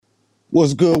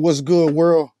What's good,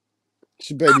 world? It's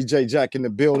your baby J Jack in the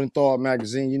building, Thought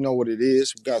Magazine. You know what it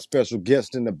is. We got special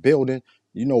guest in the building.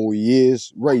 You know who he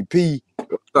is. Ray P.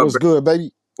 What's up, What's big good,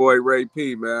 baby? boy Ray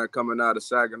P, man, coming out of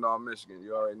Saginaw, Michigan.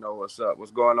 You already know what's up.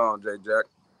 What's going on, J Jack?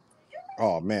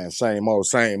 Oh man, same old,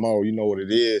 same old. You know what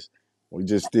it is. We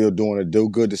just still doing it. Do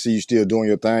good to see you still doing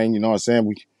your thing. You know what I'm saying?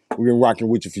 We've been rocking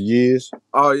with you for years.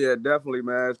 Oh yeah, definitely,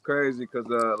 man. It's crazy because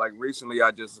like recently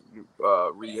I just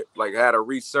had a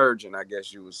resurgence, I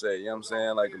guess you would say. You know what I'm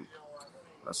saying? Like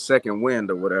a second wind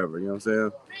or whatever. You know what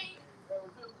I'm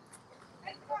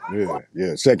saying?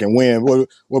 Yeah. Second win.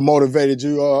 What motivated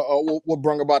you? What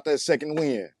brought about that second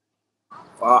win?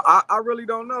 I really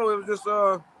don't know. It was just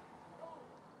I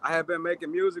had been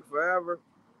making music forever.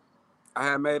 I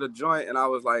had made a joint and I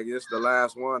was like, "It's the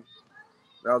last one."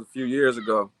 That was a few years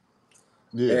ago,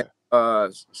 and Yeah.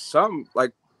 some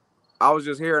like I was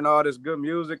just hearing all this good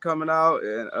music coming out,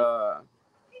 and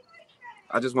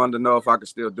I just wanted to know if I could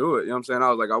still do it. You know what I'm saying? I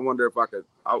was like, I wonder if I could.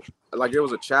 Like, it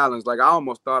was a challenge. Like, I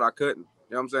almost thought I couldn't.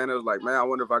 You know what I'm saying? It was like, man, I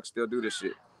wonder if I could still do this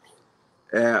shit.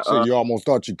 And So you almost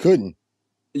thought you couldn't.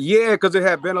 yeah, because it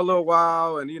had been a little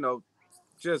while, and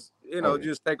just Oh yeah.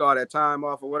 just take all that time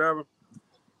off or whatever.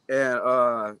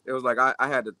 And it was like I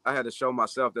had to show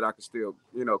myself that I could still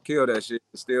kill that shit,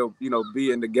 and still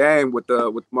be in the game with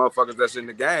the motherfuckers that's in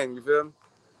the game. You feel me?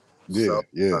 Yeah. So.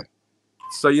 Yeah.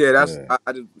 So yeah, that's Yeah.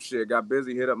 I just got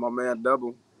busy, hit up my man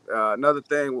Double. Another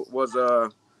thing was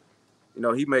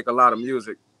he make a lot of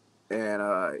music,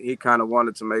 and he kind of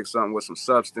wanted to make something with some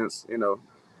substance,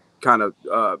 kind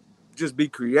of just be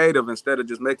creative instead of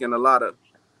just making a lot of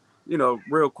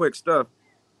real quick stuff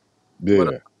with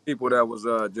Yeah. people that was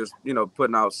just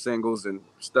putting out singles and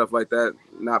stuff like that,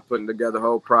 not putting together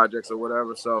whole projects or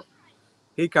whatever. So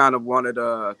he kind of wanted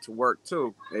to work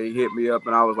too, and he hit me up,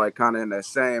 and I was like kind of in that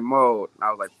same mode. I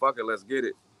was like, fuck it, let's get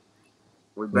it.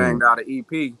 We banged Mm. out an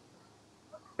EP,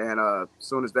 and as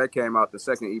soon as that came out, the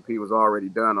second EP was already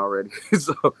done already.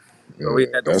 So we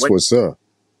Yeah, had to that's wait. what's up.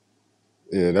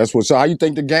 Yeah, that's what's up. How you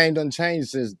think the game done changed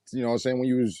since, you know what I'm saying, when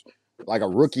you was like a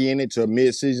rookie in it to a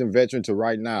mid-season veteran to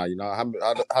right now? You know,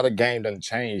 how the game done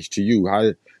changed to you?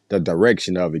 How the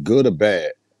direction of it, good or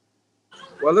bad?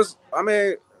 Well, I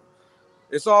mean,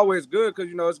 it's always good because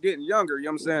it's getting younger. You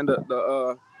know what I'm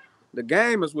saying? The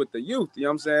game is with the youth. You know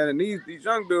what I'm saying? And these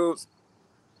young dudes,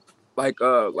 like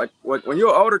when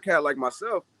you're an older cat like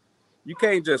myself, you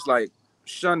can't just like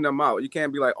shun them out. You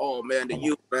can't be like, oh man, the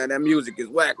youth, man, that music is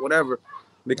whack, whatever,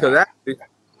 because Nah. actually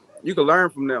you can learn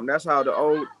from them. That's how the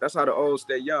old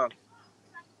stay young.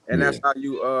 And Yeah. that's how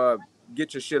you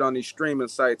get your shit on these streaming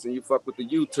sites, and you fuck with the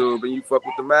YouTube, and you fuck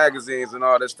with the magazines and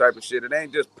all this type of shit. It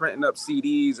ain't just printing up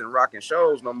CDs and rocking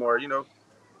shows no more. It ain't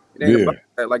about Yeah.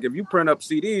 that. Like, if you print up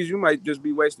CDs, you might just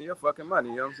be wasting your fucking money.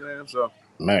 You know what I'm saying? So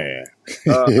Man.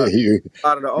 a you,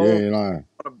 lot of the you old ain't lying.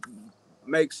 want to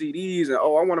make CDs, and I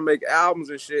want to make albums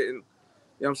and shit. And you know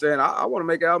what I'm saying? I want to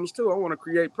make albums too. I want to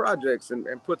create projects and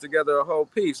put together a whole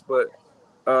piece, but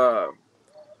uh,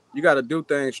 you got to do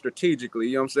things strategically.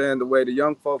 You know what I'm saying? The way the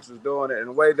young folks is doing it, and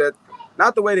the way that,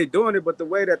 not the way they doing it, but the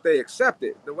way that they accept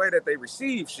it, the way that they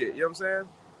receive shit. You know what I'm saying?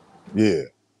 Yeah.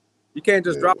 You can't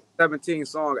just Yeah. drop a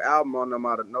 17-song album on them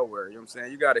out of nowhere. You know what I'm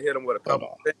saying? You got to hit them with Hold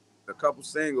on. a couple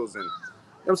singles, and you know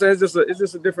what I'm saying? It's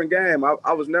just a different game.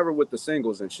 I was never with the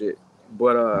singles and shit,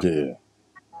 but Yeah.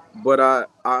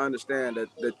 I understand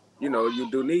that you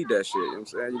do need that shit. You know what I'm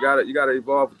saying? You gotta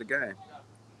evolve with the game.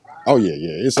 Oh yeah.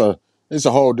 It's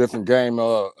a whole different game.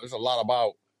 It's a lot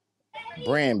about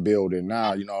brand building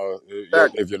now. You know,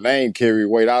 Exactly. if your name carry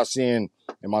weight, I seen,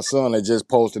 and my son had just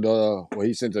posted well,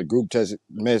 he sent a group text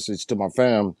message to my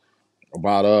fam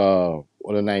about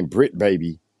what her name, Britt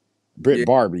Yeah.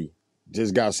 Barbie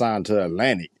just got signed to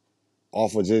Atlantic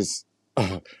off of just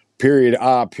period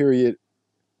period,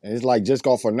 and it's like just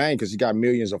off her name because she got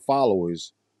millions of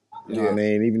followers. You know what I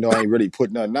Yeah. mean? Even though I ain't really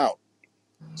put nothing out.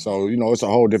 So, you know, it's a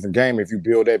whole different game if you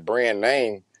build that brand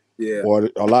name Yeah. or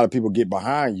a lot of people get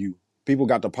behind you. People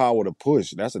got the power to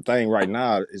push. That's the thing right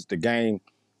now. It's the game.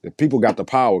 The people got the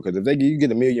power because if you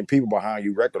get a million people behind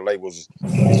you, record labels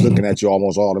is looking at you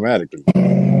almost automatically.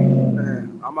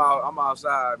 Man, I'm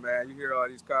outside, man. You hear all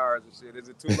these cars and shit. Is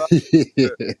it too loud?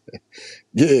 Good.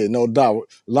 Yeah, no doubt.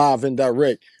 Live and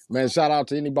direct. Man, shout out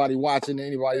to anybody watching,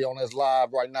 anybody on this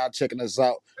live right now, checking us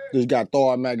out. Just got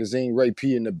Thor Magazine, Ray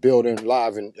P in the building,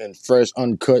 live and fresh,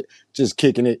 uncut, just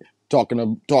kicking it,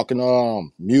 talking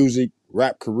music,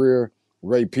 rap career,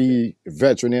 Ray P,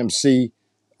 veteran MC.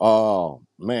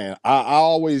 Man, I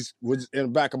always was in the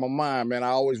back of my mind, man. I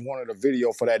always wanted a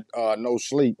video for that No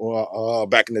Sleep or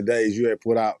back in the days you had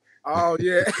put out. Oh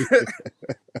yeah,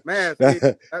 man. See,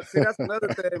 that's another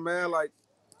thing, man. Like,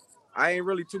 I ain't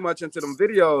really too much into them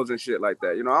videos and shit like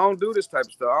that. You know, I don't do this type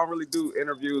of stuff. I don't really do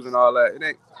interviews and all that.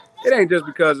 It ain't just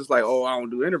because it's like, oh, I don't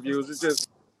do interviews. It's just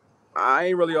I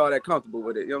ain't really all that comfortable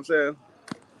with it. You know what I'm saying?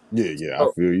 Yeah, yeah, I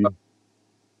So, feel you.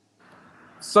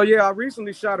 so yeah, I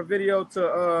recently shot a video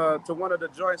to one of the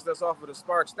joints that's off of the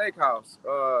Spark Steakhouse.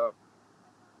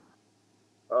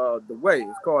 The Way.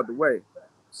 It's called The Way.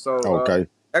 So Okay.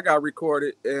 that got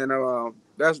recorded, and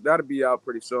that'll be out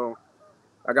pretty soon.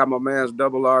 I got my man's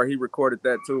Double R. He recorded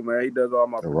that too, man. He does all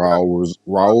my production,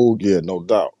 my Raul, yeah, no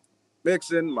doubt.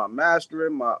 mixing, my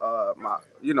mastering, my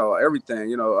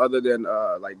everything. Other than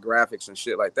like graphics and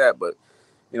shit like that. But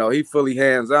he fully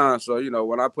hands on. So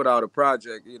when I put out a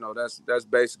project, that's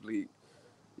basically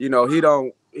he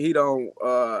don't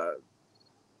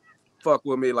fuck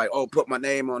with me like, oh, put my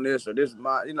name on this or this is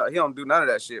my he don't do none of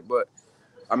that shit. But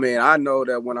I mean, I know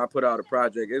that when I put out a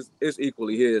project, it's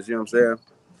equally his. You know what I'm saying?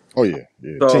 Oh yeah,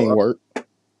 yeah. So Teamwork.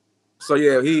 so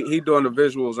yeah, he doing the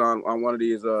visuals on one of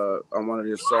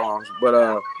these songs.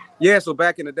 But yeah, so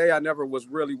back in the day, I never was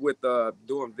really with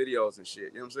doing videos and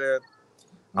shit. You know what I'm saying?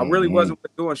 I really Hmm. wasn't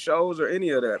with doing shows or any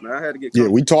of that, man. I had to get Yeah,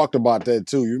 comfortable. we talked about that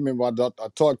too. You remember I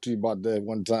talked to you about that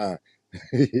one time.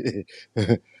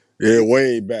 Yeah, Yeah,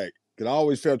 way back. Cause I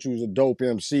always felt you was a dope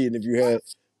MC, and if you had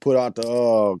put out the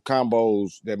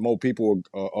combos, that more people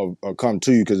would come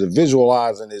to you. Because the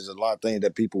visualizing is a lot of things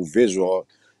that people visual.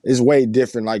 It's way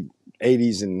different, like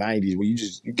 80s and 90s, where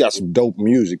you got some dope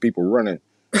music, people running.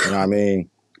 You know what I mean?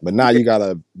 But now yeah, you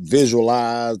gotta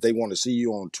visualize. They want to see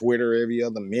you on Twitter every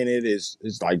other minute. It's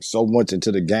like so much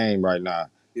into the game right now.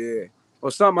 yeah.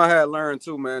 Well, something I had learned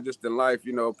too, man, just in life.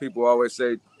 People always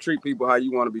say treat people how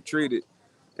you want to be treated,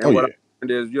 Oh and what I yeah.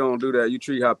 learned is you don't do that. You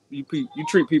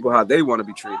treat people how they want to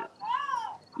be treated.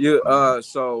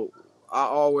 So I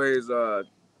always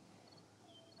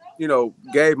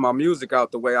gave my music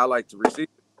out the way I like to receive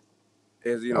it,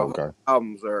 is Okay.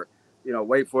 albums or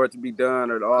wait for it to be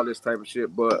done or all this type of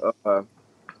shit. But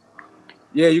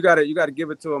yeah, you gotta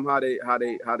give it to them how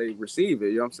they receive it.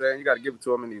 You know what I'm saying? You gotta give it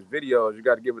to them in these videos. You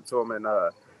gotta give it to them in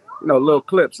little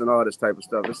clips and all this type of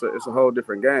stuff. It's a whole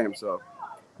different game. So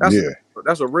that's Yeah.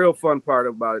 that's a real fun part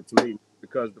about it to me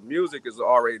because the music is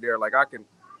already there. Like I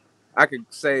could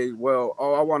say, well,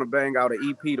 oh, I want to bang out an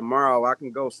EP tomorrow. I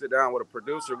can go sit down with a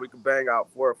producer. We can bang out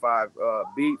 4 or 5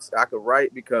 beats. I could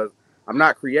write because I'm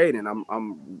not creating.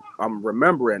 I'm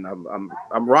remembering.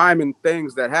 I'm rhyming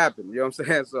things that happen. You know what I'm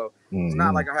saying? So it's not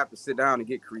Hmm. like I have to sit down and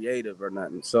get creative or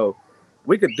nothing. So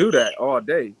we could do that all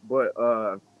day, but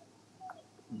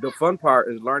the fun part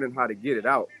is learning how to get it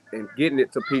out and getting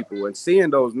it to people and seeing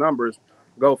those numbers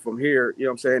go from here, you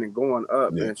know what I'm saying, and going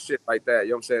up Yeah. and shit like that.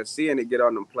 You know what I'm saying? Seeing it get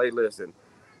on them playlists and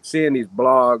seeing these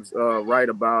blogs write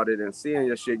about it and seeing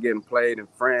your shit getting played in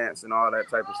France and all that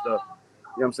type of stuff.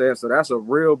 You know what I'm saying? So that's a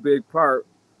real big part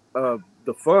of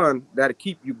the fun that'll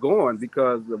keep you going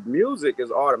because the music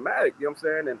is automatic, you know what I'm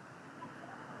saying? And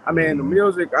I mean the Hmm.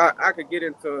 music I could get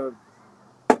into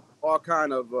all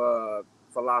kind of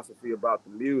philosophy about the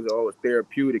music. Oh, it's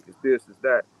therapeutic. It's this. It's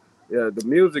that. Yeah, the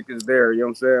music is there. You know what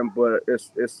I'm saying? But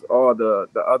it's all the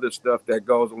other stuff that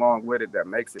goes along with it that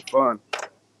makes it fun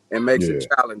and makes it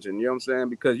Yeah. challenging. You know what I'm saying?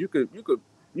 Because you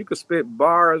could spit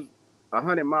bars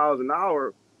 100 miles an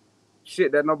hour,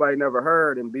 shit that nobody never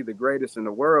heard, and be the greatest in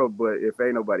the world. But if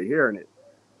ain't nobody hearing it,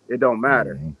 it don't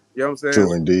matter. Hmm. You know what I'm saying?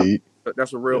 True indeed. So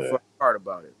that's a real Yeah. fun part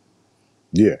about it.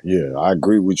 Yeah. Yeah. I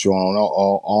agree with you on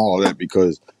all that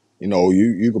because you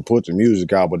can put the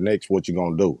music out, but next, what you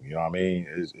gonna do? You know what I mean?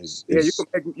 Yeah,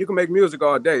 you can make music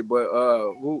all day, but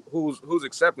who's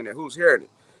accepting it? Who's hearing it?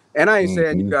 And I ain't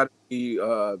saying you Hmm. got to be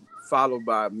followed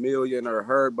by a million or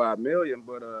heard by a million,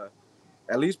 but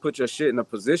at least put your shit in a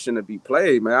position to be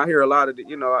played, man. I hear a lot of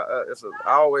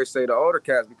I always say the older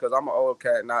cats because I'm an old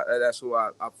cat, and that's who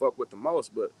I fuck with the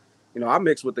most. But I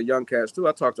mix with the young cats too.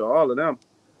 I talk to all of them,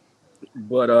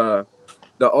 but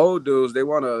the old dudes they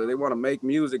wanna make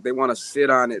music. They wanna sit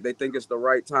on it. They think it's the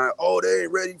right time. Oh, they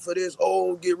ain't ready for this.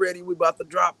 Oh, get ready. We about to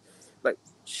drop. Like,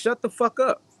 shut the fuck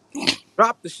up.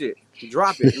 Drop the shit.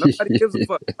 Drop it. Nobody gives a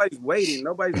fuck. Nobody's waiting.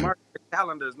 Nobody's marking their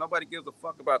calendars. Nobody gives a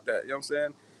fuck about that. You know what I'm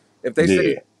saying? If they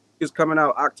say Yeah. it's coming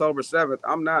out October 7th,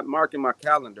 I'm not marking my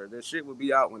calendar. This shit will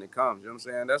be out when it comes. You know what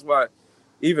I'm saying? That's why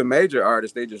even major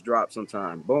artists they just drop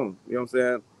sometime. Boom. You know what I'm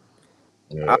saying?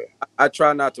 I, Yeah. I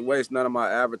try not to waste none of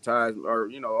my advertising or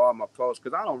all my posts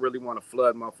because I don't really want to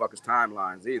flood motherfuckers'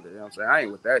 timelines either. You know what I'm saying? I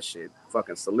ain't with that shit.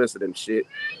 Fucking soliciting shit.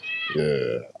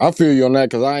 Yeah. I feel you on that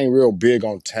because I ain't real big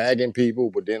on tagging people,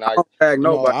 but then I don't tag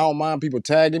nobody. I don't mind people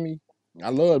tagging me. I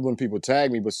love when people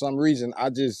tag me, but some reason I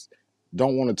just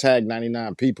don't want to tag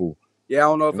 99 people. Yeah, I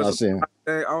don't know if You know it's what I'm a saying? pride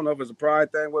thing. I don't know if it's a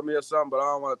pride thing with me or something, but I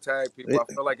don't want to tag people. I It,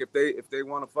 feel like if they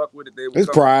want to fuck with it, they will it's come.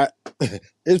 pride.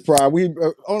 It's pride. We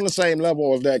on the same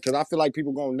level of that because I feel like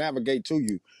people gonna navigate to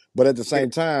you, but at the Yeah,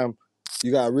 same time,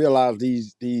 you gotta realize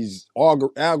these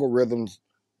algorithms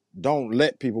don't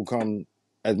let people come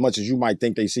as much as you might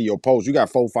think they see your post. You got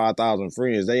 4,000, 5,000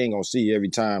 friends. They ain't gonna see every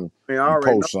time I mean, I you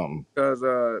already know post something. because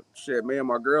shit, me and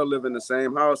my girl live in the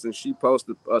same house, and she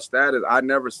posted a status. I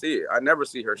never see it. I never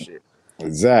see her shit.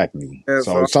 Exactly. And So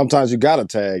so sometimes you gotta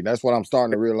tag. That's what I'm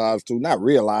starting to realize too. Not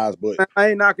realize, but I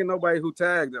ain't knocking nobody who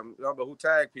tagged them, but who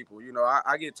tag people.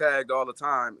 I get tagged all the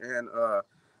time, and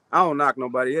I don't knock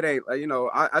nobody. It ain't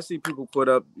I see people put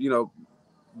up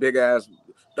big ass.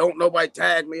 Don't nobody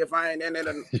tag me if I ain't in it.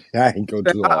 And I ain't go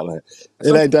through all that. It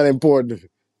sometimes ain't that important.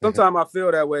 sometimes I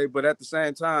feel that way, but at the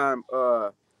same time,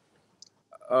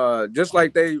 just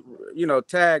like they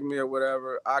tag me or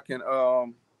whatever, I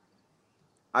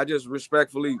just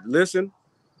respectfully listen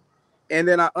and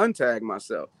then I untag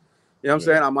myself. You know what I'm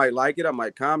saying? Yeah, I might like it, I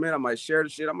might comment, I might share the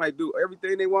shit, I might do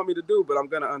everything they want me to do, but I'm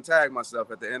gonna untag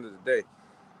myself at the end of the day.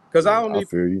 Cause I yeah, don't I need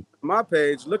feel you. my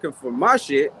page looking for my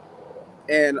shit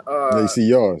and They see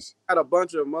yours. got a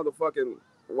bunch of motherfucking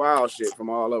wild shit from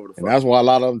all over the And fucking. that's why a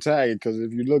lot of them tag it, because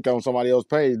if you look on somebody else's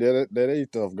page, there they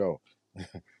stuff go.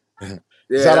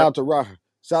 Yeah, Shout out to Rock.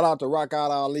 Shout out to Rock Out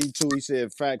Ali too. He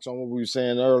said facts on what we were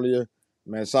saying earlier.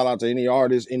 Man, shout out to any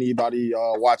artist, anybody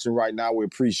watching right now. We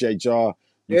appreciate y'all.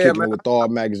 You yeah, kicking man. it with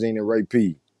Thawed Magazine and Ray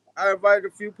P. I invited a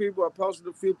few people. I posted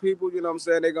a few people. You know what I'm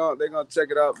saying? They gonna check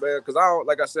it out, man. Cause I don't,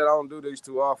 like I said, I don't do these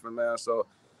too often, man. So,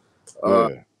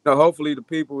 Yeah, hopefully the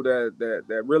people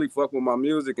that really fuck with my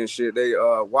music and shit, they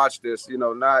watch this.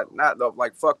 Not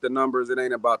like fuck the numbers. It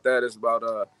ain't about that. It's about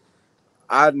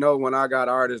I know when I got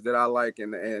artists that I like,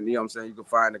 and you know what I'm saying, you can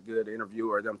find a good interview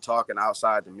or them talking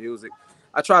outside the music.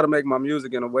 I try to make my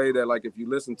music in a way that, like, if you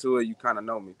listen to it, you kind of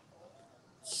know me.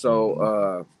 So,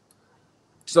 mm-hmm.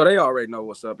 so they already know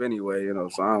what's up anyway,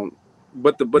 So I don't.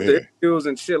 But the Yeah, interviews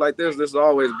and shit like this is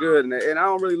always good, and I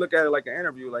don't really look at it like an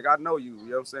interview. Like I know you, you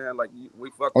know what I'm saying? Like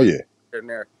we fuck oh with yeah, here and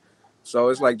there. So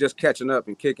it's like just catching up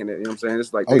and kicking it. You know what I'm saying?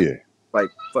 It's like oh they yeah. like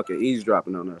fucking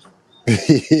eavesdropping on us.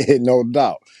 No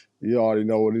doubt. You already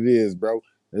know what it is, bro.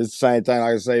 It's the same thing.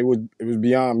 Like I say, it was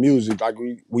beyond music. Like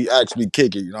we actually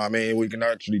kick it. You know what I mean? We can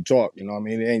actually talk. You know what I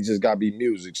mean? It ain't just gotta be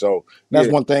music. So that's Yeah,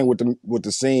 one thing with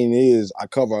the scene is I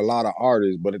cover a lot of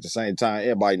artists, but at the same time,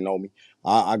 everybody know me.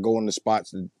 I go in the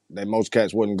spots that most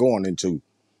cats wasn't going into.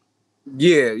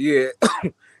 yeah, yeah,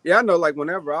 yeah. I know. Like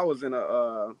whenever I was in a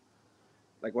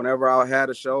like whenever I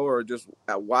had a show or just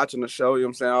watching a show, you know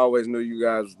what I'm saying? I always knew you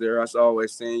guys was there. I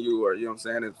always seen you, or you know what I'm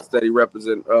saying, and steady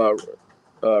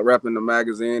repping the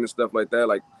magazine and stuff like that.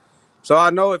 Like, so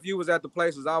I know if you was at the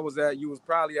places I was at, you was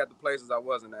probably at the places I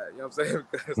wasn't at. You know what I'm saying?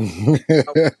 'Cause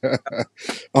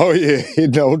Oh yeah,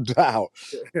 no doubt.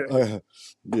 Uh,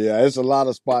 yeah, it's a lot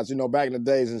of spots. Back in the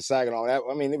days in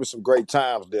Saginaw, I mean, it was some great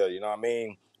times there. You know what I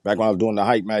mean? Back when I was doing the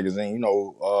Hype magazine,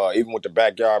 even with the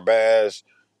Backyard Bash,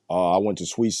 I went to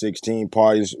Sweet 16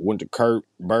 parties, went to Kurt,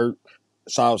 Burt,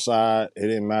 Southside. It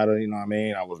didn't matter. You know what I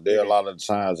mean? I was there a yeah, lot of the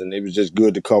times, and it was just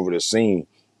good to cover the scene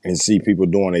and see people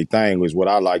doing their thing. Was what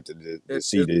I like to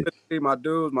see. it's The good to see my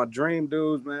dudes, my dream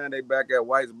dudes, man. They back at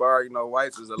White's Bar.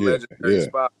 White's is a yeah, legendary yeah,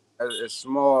 spot. It's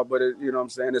small, but you know what I'm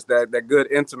saying. It's that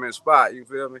good intimate spot. You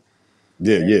feel me?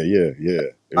 yeah, And yeah, yeah, yeah.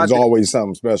 It I was did. always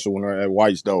something special when they're at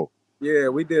White's though. Yeah,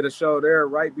 we did a show there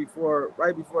right before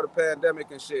the pandemic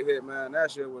and shit hit, man.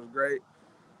 That shit was great.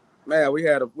 Man, we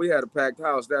had a packed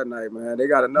house that night, man. They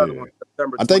got another Yeah. one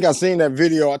September I think 20. I seen that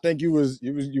video. I think you was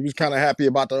kind of happy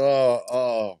about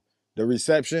the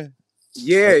reception.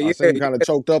 Yeah, I yeah, seen you kind of yeah.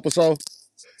 choked up or so.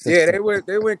 Yeah, they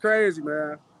went crazy,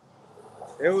 man.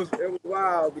 It was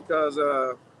wild because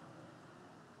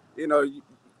you know,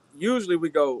 usually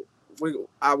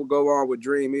I would go on with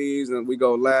Dream Ease and we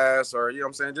go last, or you know what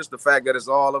I'm saying, just the fact that it's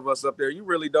all of us up there, you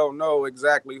really don't know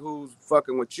exactly who's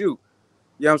fucking with you.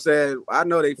 You know what I'm saying? I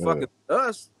know they Yeah, fucking with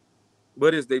us,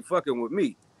 but is they fucking with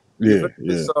me? You yeah, feel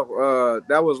me? yeah, So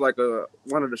that was like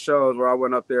one of the shows where I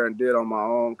went up there and did on my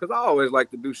own because I always like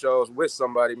to do shows with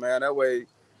somebody, man. That way,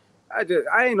 I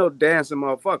ain't no dancing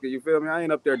motherfucker. You feel me? I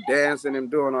ain't up there dancing and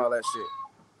doing all that shit.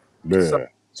 So yeah.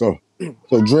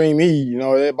 So Dream E,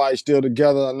 everybody's still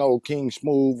together. I know King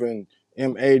Smooth and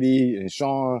M80 and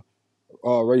Sean,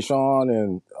 Ray Sean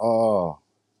and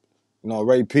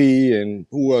Ray P and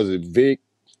who was it? Vic.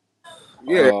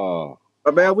 yeah,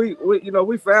 Uh, man, we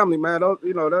family, man. Those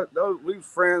we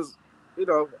friends,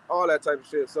 all that type of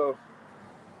shit. So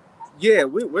yeah,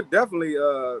 we're definitely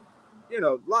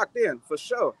locked in for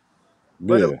sure.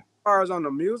 But yeah. far as on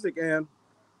the music end,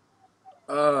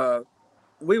 uh,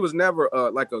 we was never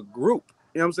like a group.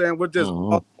 You know what I'm saying? We're just all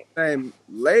Hmm. on the same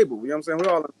label. You know what I'm saying? We're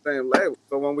all on the same label.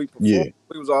 So when we performed, Yeah.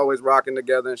 we was always rocking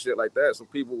together and shit like that. So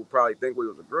people would probably think we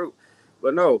was a group.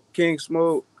 But no, King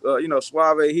Smooth, you know,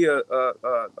 Suave, he a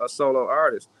solo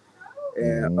artist.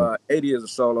 And Hmm. 80 is a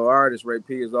solo artist. Ray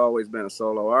P has always been a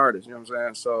solo artist. You know what I'm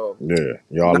saying? So Yeah.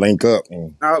 Y'all now, link up.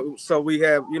 so we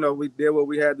have, you know, we did what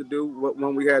we had to do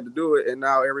when we had to do it, and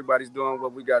now everybody's doing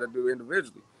what we got to do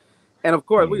individually. And of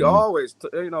course, we Hmm. always,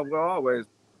 you know, we're always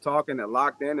talking and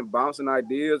locked in and bouncing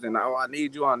ideas, and oh, I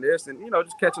need you on this, and you know,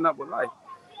 just catching up with life.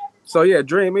 So yeah,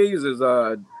 Dream Ease is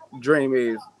Dream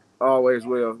Ease always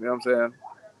will. You know what I'm saying?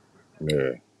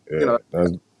 Yeah. You Yeah. know,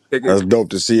 kick it. That's dope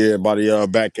to see everybody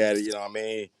back at it. You know what I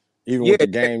mean? Even Yeah, with the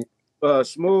yeah. game.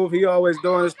 Smooth, he always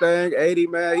doing his thing. 80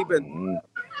 man, he been Hmm.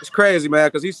 it's crazy man,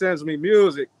 because he sends me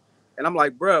music, and I'm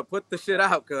like, bro, put the shit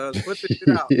out, cuz put the shit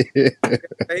out.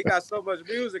 And he got so much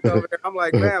music over there. I'm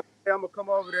like, man, I'm gonna come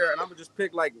over there and I'm gonna just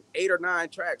pick like 8 or 9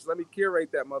 tracks. Let me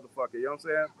curate that motherfucker. You know what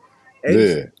I'm saying? 80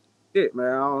 Yeah. shit,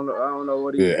 man. I don't know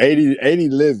what he Yeah. 80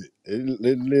 live it.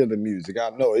 It live the music. I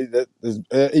know.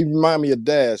 He remind me of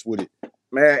Dash with it.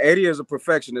 man. 80 is a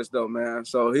perfectionist though, man.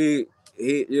 So he,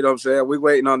 you know what I'm saying? We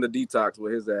waiting on the detox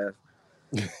with his ass.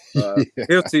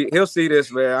 He'll see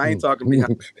this, man. I ain't talking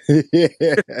behind.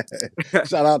 Yeah.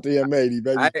 Shout out to him, 80,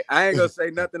 baby. I ain't gonna say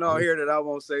nothing on here that I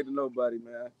won't say to nobody,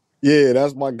 man. Yeah,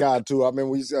 that's my guy too. I mean,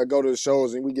 we used to go to the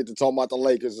shows and we get to talk about the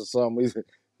Lakers or something.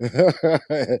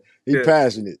 He Yeah,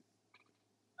 passionate.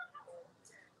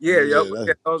 yeah, But yo, yeah,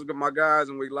 yeah, those are my guys,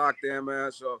 and we locked in,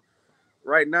 man. So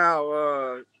right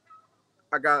now,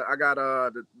 I got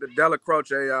the Della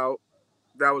Croce out.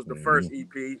 That was the hmm, first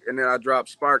EP, and then I dropped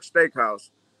Spark Steakhouse.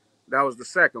 That was the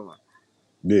second one.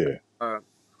 yeah, Uh,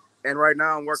 and right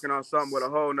now I'm working on something with a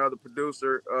whole nother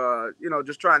producer. You know,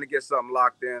 just trying to get something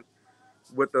locked in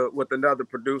with another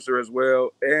producer as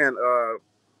well, and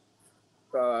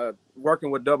working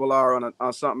with Double R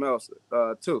on something else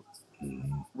too. hmm,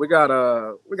 We got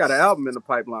an album in the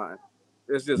pipeline.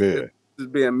 It's yeah.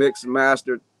 just being mixed and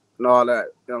mastered and all that.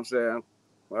 You know what I'm saying?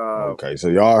 Uh, Okay, so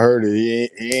y'all heard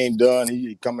it. He ain't done.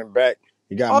 He coming back.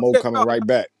 He got oh more yeah, coming no, right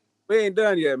back. we ain't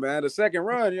done yet, man. The second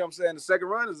run, you know what I'm saying? The second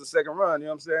run is the second run, you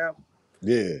know what I'm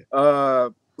saying? Yeah,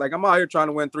 Like I'm out here trying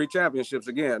to win 3 championships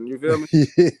again. You feel me?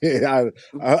 yeah.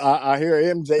 I hear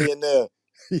MJ in there.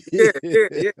 Yeah, yeah,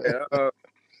 yeah.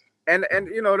 And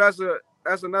you know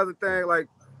that's another thing. Like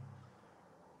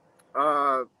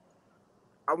uh,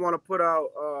 I want to put out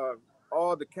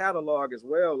all the catalog as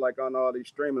well, like on all these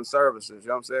streaming services. You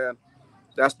know what I'm saying?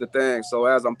 That's the thing. So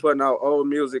as I'm putting out old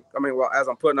music, I mean, well, as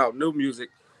I'm putting out new music,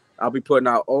 I'll be putting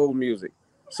out old music,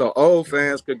 so old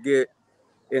fans could get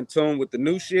in tune with the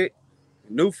new shit.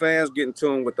 New fans get in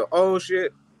tune with the old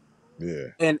shit, Yeah.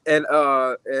 and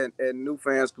new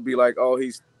fans could be like, oh,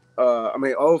 he's I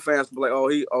mean, old fans could be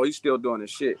like, he's still doing his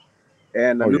shit,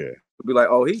 and the Oh new yeah. could be like,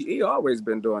 oh, he always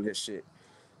been doing his shit.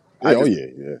 I Yeah. Oh just yeah.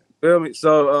 Yeah. feel me.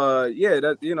 So yeah,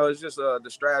 that you know, it's just the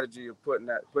strategy of putting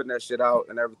that shit out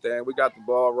and everything. We got the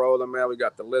ball rolling, man. We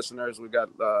got the listeners. We got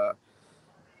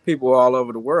people all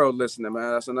over the world listening,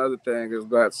 man. That's another thing. Is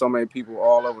got so many people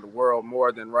all over the world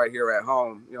more than right here at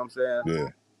home. You know what I'm saying?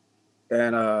 Yeah.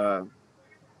 And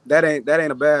that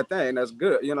ain't a bad thing. That's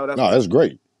good. You know, that's No, what's that's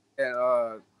great.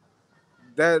 and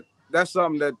that that's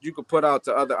something that you could put out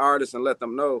to other artists and let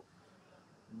them know.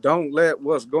 Don't let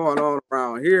what's going on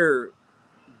around here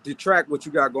detract what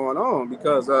you got going on,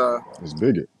 It's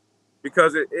bigger.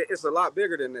 because it's a lot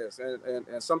bigger than this, and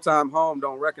sometimes home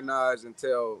don't recognize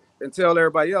until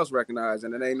everybody else recognize,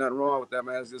 and it ain't nothing wrong with that,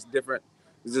 man. It's just different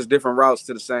routes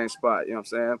to the same spot. You know what I'm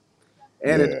saying?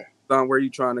 And it depends Yeah. on where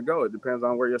you're trying to go. It depends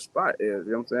on where your spot is.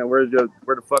 You know what I'm saying?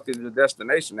 Where the fuck is your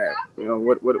destination at? You know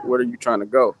what are you trying to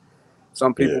go?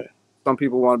 Some people Yeah. some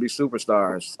people want to be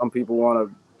superstars. Some people want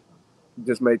to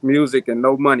just make music and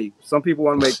no money. Some people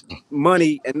want to make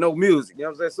money and no music. You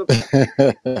know what I'm saying?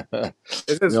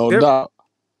 It's just No different. doubt.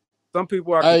 Some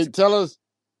people are Hey, content. tell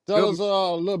Good. us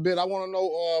a little bit. I want to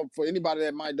know for anybody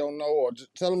that might don't know, or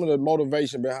just tell them the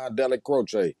motivation behind Della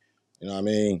Croce. You know what I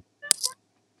mean?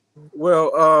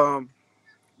 Well,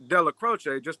 Della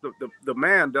Croce, just the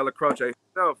man Della Croce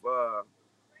himself.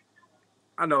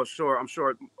 I know, sure, I'm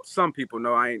sure some people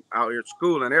know. I ain't out here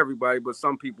schooling everybody, but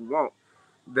some people won't.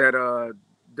 That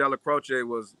Della Croce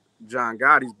was John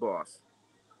Gotti's boss.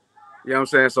 You know what I'm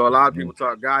saying? So a lot of Hmm. people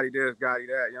talk Gotti this, Gotti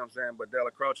that. You know what I'm saying? But Della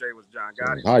Croce was John So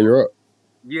Gotti's boss. higher up.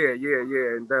 Yeah, yeah,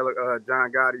 yeah. And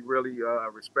John Gotti really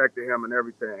respected him and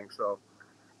everything. So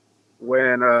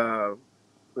when uh,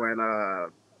 when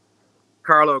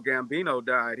Carlo Gambino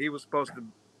died, he was supposed to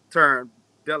turn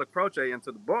Della Croce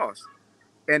into the boss,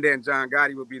 and then John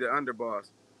Gotti would be the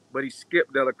underboss. But he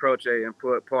skipped Della Croce and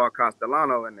put Paul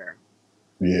Castellano in there.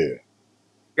 Yeah.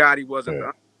 Gotti wasn't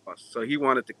Yeah. the underboss, so he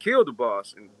wanted to kill the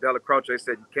boss, and Della Croce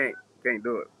said, "You can't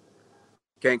do it.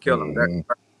 Can't kill him. Mm-hmm.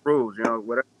 That's rules.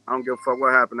 Whatever. I don't give a fuck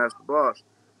what happened. That's the boss."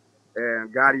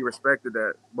 And Gotti respected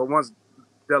that. But once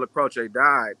Della Croce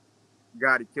died,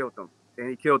 Gotti killed him, and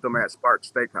he killed him at Spark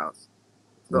Steakhouse.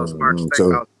 So Spark Mm-hmm. So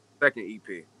Steakhouse, second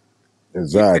EP.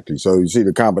 exactly. So you see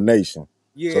the combination. So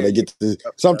Yeah, they yeah, get to yeah,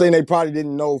 something they probably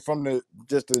didn't know from the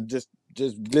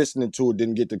just listening to it,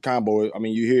 didn't get the combo. I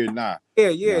mean, you hear it now. yeah,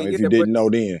 You yeah, know, if yeah. you But didn't know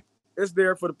then. it's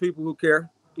there for the people who care.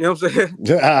 You know what I'm saying?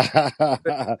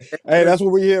 Hey, that's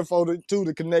what we're here for too,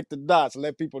 to connect the dots and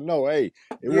let people know, hey,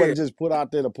 it Yeah, wasn't just put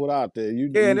out there to put out there. You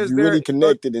yeah, and you, it's you there. really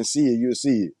connected and see it, you'll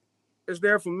see it. It's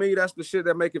there for me. That's the shit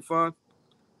that make it fun.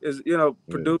 Is Yeah.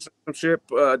 producing some shit,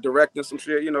 directing some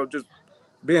shit. Just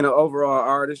being an overall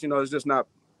artist. It's just not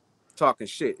talking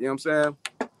shit. You know what I'm saying?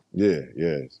 Yeah,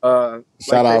 yeah. Like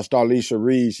Shout they, out Starlisha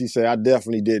Reed. She said, I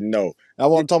definitely didn't know. That's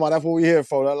what yeah, I'm talking about. That's what we're here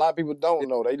for. A lot of people yeah. don't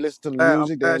know. They listen to the I'm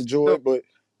music, they glad she enjoy doing. it, but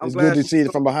I'm it's good glad to she see it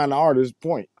doing from behind the artist's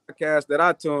point. the podcast that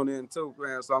I tune in too,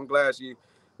 man. So I'm glad she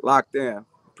locked in.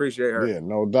 Appreciate her. Yeah,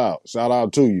 no doubt. Shout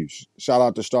out to you. Shout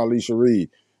out to Starlisha Reed.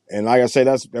 And like I say,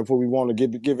 that's what we want to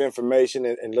give information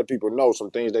and let people know some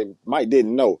things they might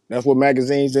didn't know. That's what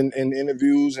magazines and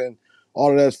interviews and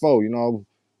all of that's for, you know.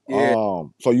 Yeah,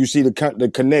 So you see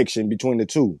the connection between the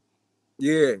two.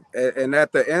 yeah. And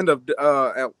at the end of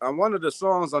on one of the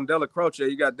songs on Della Croce,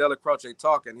 you got Della Croce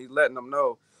talking. He's letting them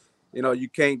know, you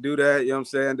can't do that. You know what I'm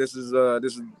saying? This is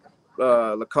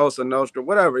La Cosa Nostra,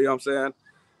 whatever. You know what I'm saying?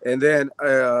 And then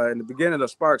in the beginning of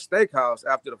Spark Steakhouse,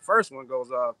 after the first one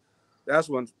goes off, that's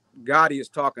when Gotti is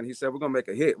talking. He said, "We're gonna make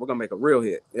a hit. We're gonna make a real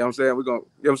hit." You know what I'm saying? We're gonna, you know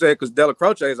what I'm saying? Because Della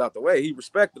Croce is out the way. He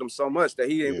respected him so much that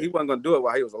Yeah, he wasn't gonna do it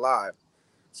while he was alive.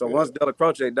 So yeah. once Della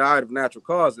Croce died of natural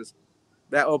causes,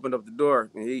 that opened up the door,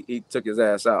 and he took his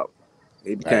ass out.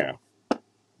 He became. Damn.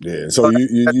 Yeah. So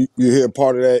you hear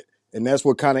part of that, and that's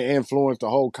what kind of influenced the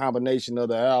whole combination of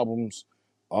the albums.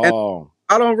 And Um,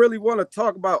 I don't really want to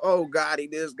talk about Gotti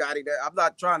this, Gotti that. I'm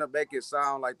not trying to make it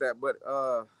sound like that, but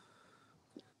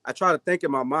I try to think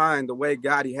in my mind the way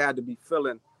Gotti had to be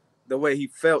feeling, the way he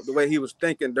felt, the way he was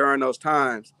thinking during those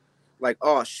times. Like,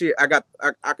 oh shit, I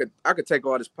could take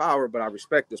all this power, but I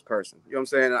respect this person. You know what I'm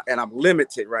saying? And I'm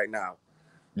limited right now.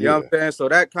 You know what yeah. I'm saying? So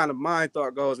that kind of mind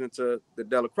thought goes into the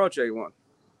Della Croce one.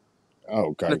 And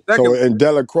Okay. the So second, in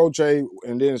Della Croce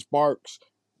and then Sparks,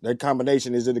 that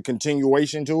combination, is it a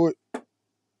continuation to it?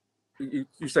 you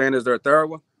saying is there a third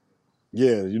one?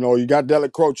 Yeah, you know, you got Della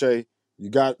Croce, you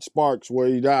got Sparks where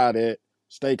he died at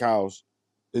Steakhouse.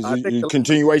 Is I think it a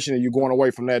continuation, or you going away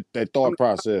from that I'm thought not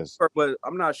process? sure, but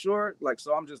I'm not sure. Like,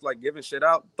 so I'm just like giving shit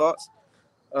out thoughts.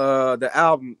 The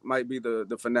album might be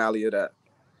the finale of that.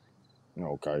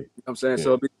 Okay. You know what I'm saying?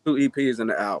 So Yeah. it'll be two EPs in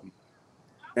the album.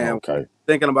 And Okay.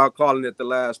 thinking about calling it The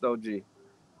Last OG.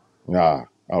 Ah,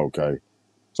 okay.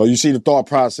 So you see the thought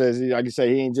process. Like you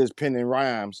say, he ain't just penning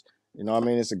rhymes. You know what I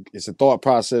mean? It's a thought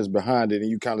process behind it,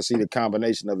 and you kind of see the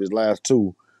combination of his last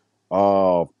two.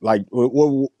 Like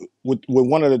with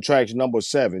one of the tracks, number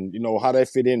 7, you know, how that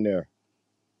fit in there.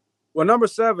 Well, number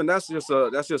 7, that's just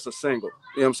a single.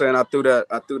 You know what I'm saying? I threw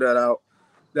that out.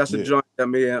 That's a Yeah. joint that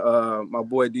me and my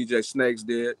boy DJ Snakes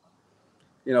did.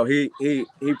 He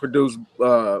produced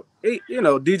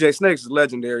DJ Snakes is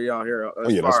legendary out here Oh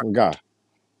as yeah, that's far, my guy.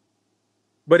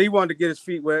 but he wanted to get his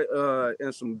feet wet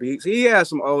in some beats. He had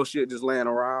some old shit just laying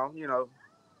around,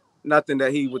 nothing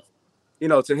that he would,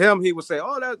 to him he would say,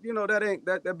 "Oh, that ain't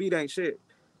that beat ain't shit."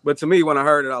 But to me, when I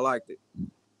heard it, I liked it,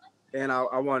 and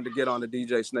I wanted to get on the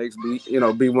DJ Snakes beat,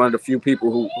 be one of the few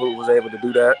people who was able to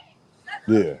do that.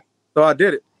 Yeah. So I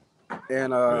did it,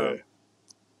 and Yeah.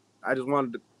 I just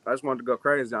wanted to go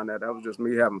crazy on that. That was just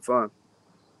me having fun, Oh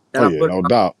and I yeah, put no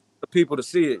doubt. the people to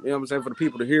see it. You know what I'm saying? For the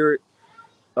people to hear it,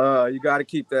 you got to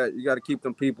keep that. You got to keep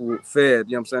them people fed. You know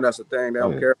what I'm saying? That's the thing. They Oh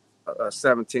don't yeah. care about a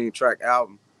 17 track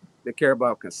album. They care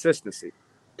about consistency.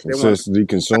 They want to Consistency,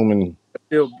 consuming.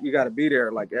 still. You got to be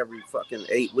there like every fucking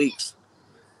 8 weeks.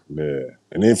 Yeah.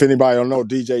 And if anybody don't know,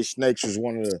 DJ Snakes was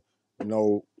one of the, you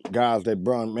know, guys that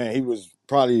brung, man, he was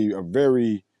probably a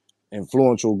very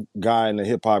influential guy in the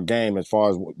hip hop game as far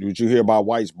as what you hear about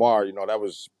White's Bar, you know, that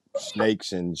was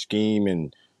Snakes and Scheme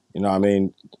and, you know what I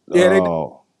mean? Yeah, they Uh,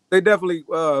 they definitely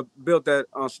built that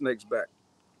on Snake's back.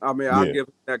 I mean, I'll yeah. give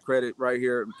him that credit right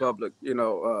here in public.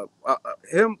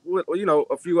 Him with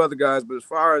a few other guys, but as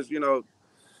far as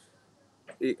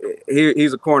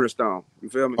he's a cornerstone. You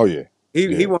feel me? Oh, yeah. He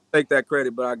Yeah. won't take that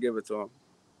credit, but I give it to him.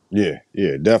 Yeah.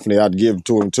 Yeah. Definitely. I'd give it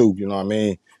to him too. You know what I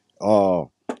mean? Uh,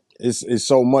 it's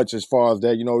so much as far as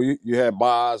that. You know, you had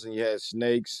bars and you had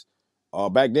snakes.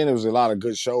 Back then there was a lot of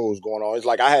good shows going on. It's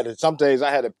like some days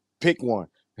I had to pick one.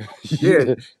 Yeah,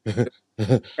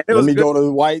 and it Let was me good. go to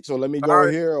the Whites, or let me All go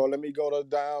right, here, or let me go to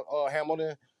down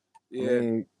Hamilton. I yeah,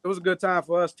 mean, it was a good time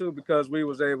for us too because we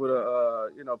was able to,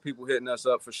 people hitting us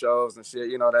up for shows and shit.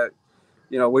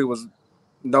 We was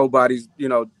nobody's,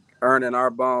 earning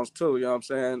our bones too. You know what I'm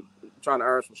saying? Trying to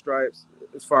earn some stripes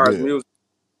as far as yeah. music,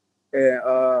 and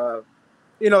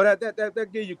that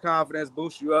give you confidence,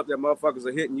 boosts you up. That motherfuckers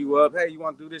are hitting you up. Hey, you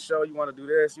want to do this show? You want to do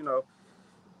this?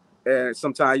 And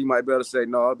sometimes you might be able to say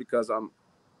no because I'm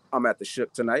at the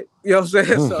ship tonight. You know what I'm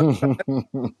saying? So,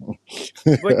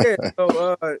 but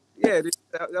yeah,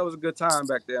 that was a good time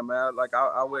back there, man. Like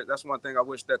I wish that's one thing I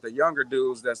wish that the younger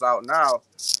dudes that's out now,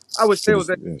 I wish they was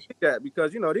able to Yes. see that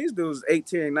because these dudes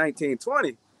 18, 19,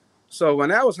 20. So when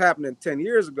that was happening 10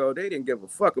 years ago, they didn't give a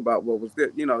fuck about what was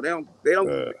there. They don't.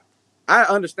 Uh, I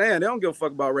understand they don't give a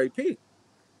fuck about Ray P.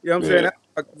 You know what I'm saying? yeah.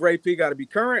 Ray P got to be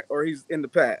current or he's in the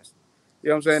past. You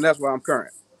know what I'm saying? That's why I'm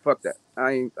current. Fuck that.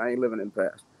 I ain't living in the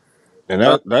past. And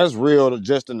Uh, that's real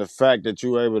just in the fact that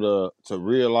you're able to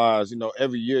realize,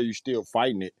 every year you still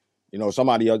fighting it.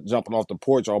 Somebody jumping off the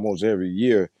porch almost every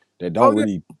year that oh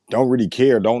don't really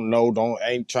care, don't know, don't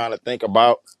ain't trying to think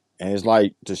about. And it's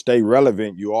like to stay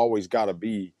relevant, you always gotta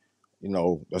be,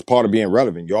 that's part of being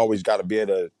relevant. You always gotta be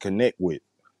able to connect with.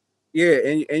 yeah,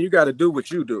 and you got to do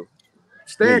what you do.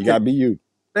 Yeah, Staying you gotta be you.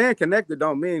 staying connected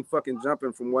don't mean fucking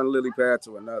jumping from one lily pad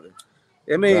to another.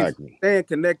 It means Exactly. staying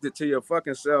connected to your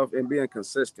fucking self and being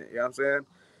consistent. You know what I'm saying?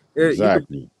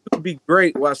 Exactly. You could be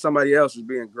great while somebody else is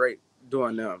being great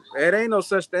doing them. It ain't no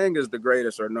such thing as the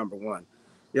greatest or number one.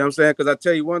 You know what I'm saying? Because I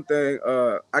tell you one thing,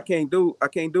 I can't do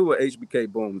what HBK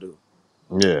Boom do.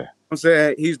 Yeah. I'm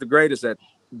saying he's the greatest at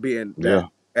being that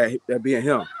Yeah. at being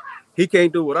him. He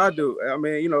can't do what I do. I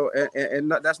mean,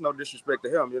 that's no disrespect to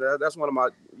him. That's one of my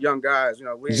young guys.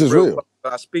 We It's ain't just real real. close,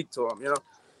 but I speak to him.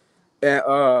 And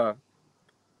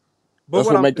but That's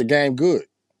what what I'm make the game good.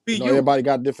 be you Everybody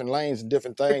got different lanes and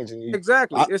different things, and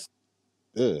exactly. I, It's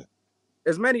yeah.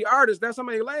 as many artists. That's how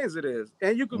many lanes it is,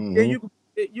 and you could and Mm-hmm.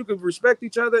 you could respect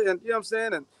each other, and you know what I'm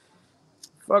saying. And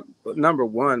fuck number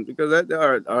one because that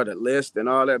are the list and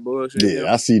all that bullshit.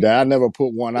 Yeah, I see that. I never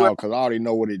put one Well, out because I already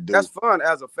know what it that's do. fun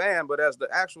as a fan, but as the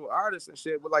actual artist and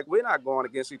shit, but like we're not going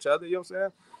against each other. You know what I'm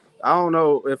saying? I don't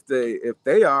know if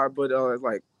they are, but it's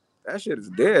like that shit is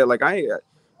dead. Like I ain't.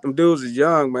 Them dudes is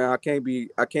young, man. I can't be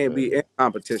Yeah. in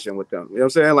competition with them. You know what I'm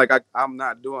saying? Like I'm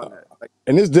not doing that. Like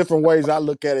And there's different ways I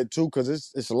look at it too, because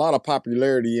it's a lot of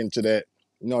popularity into that.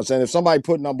 You know what I'm saying? If somebody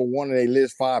put number one and they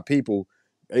list 5 people,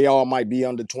 they all might be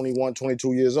under 21, 22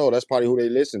 years old. That's probably who they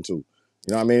listen to. You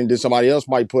know what I mean? Then somebody else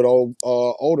might put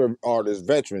older artists,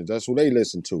 veterans. That's who they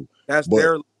listen to. that's But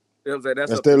their. You know what I'm saying?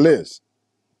 That's that's up to their them. list.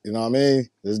 You know what I mean?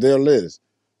 It's their list.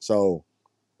 So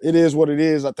it is what it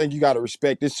is. I think you got to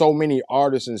respect. There's so many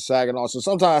artists in Saginaw. So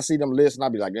sometimes I see them list and I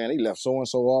be like, man, they left so and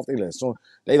so off. They left so.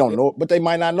 They don't know, but they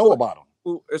might not know about them.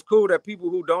 It's cool that people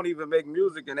who don't even make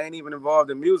music and ain't even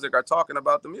involved in music are talking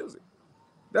about the music.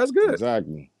 That's good.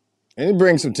 Exactly. And it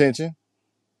brings some tension.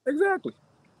 Exactly.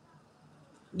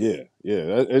 Yeah,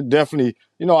 yeah. It definitely,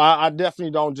 I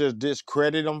definitely don't just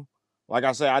discredit them. Like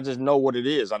I say, I just know what it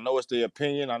is. I know it's their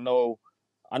opinion. I know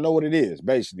what it is,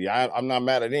 basically. I'm not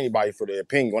mad at anybody for their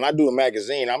opinion. When I do a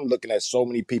magazine, I'm looking at so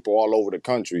many people all over the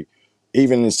country,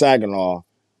 even in Saginaw.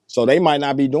 So they might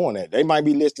not be doing that. They might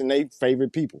be listing their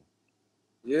favorite people.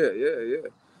 Yeah, yeah, yeah.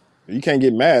 You can't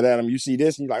get mad at them. You see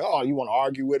this, and you're like, oh, you want to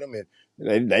argue with them,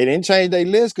 and they didn't change their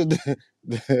list because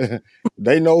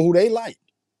they know who they like.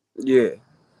 Yeah.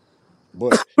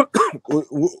 But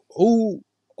who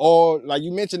or like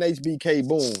you mentioned HBK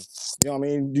Boom, you know what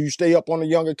I mean? Do you stay up on the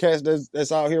younger cast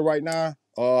that's out here right now?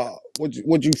 What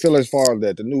you feel as far as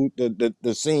that the new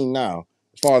the scene now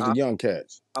as far as the I, young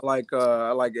cats? I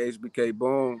like HBK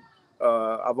Boom.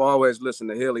 I've always listened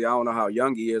to Hilly. I don't know how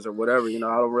young he is or whatever. I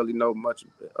don't really know much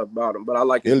about him, but I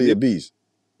like his Ilya music. Beast.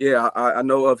 Yeah, I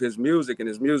know of his music, and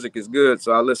his music is good.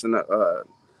 So I listen to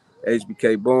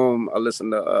HBK Boom. I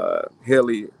listen to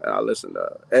Hilly. And I listen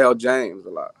to L James a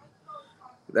lot.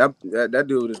 That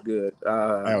dude is good.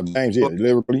 Al James, yeah,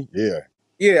 lyrically, yeah.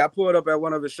 Yeah, I pulled up at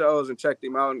one of his shows and checked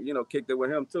him out, and kicked it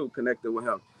with him too, connected with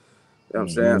him. You know what I'm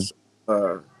saying? Mm-hmm.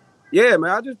 So, yeah,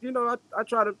 man. I just I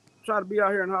try to be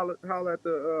out here and holler at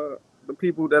the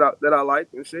people that I like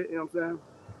and shit. You know what I'm saying?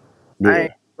 I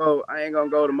ain't Yeah. I ain't gonna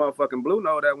go to motherfucking Blue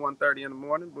Note at 1:30 in the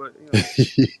morning, but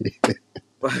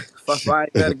if I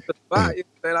ain't at a good spot,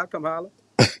 then I come holler.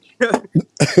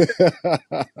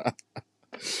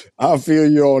 I feel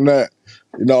you on that.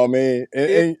 You know what I mean?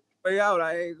 Yeah, way out,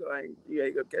 you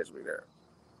ain't gonna catch me there.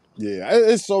 Yeah,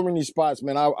 it's so many spots,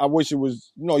 man. I wish it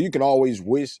was. You can always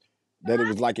wish that it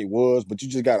was like it was, but you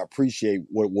just gotta appreciate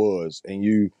what it was. And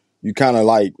you kind of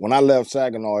like when I left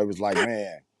Saginaw, it was like,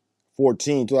 man,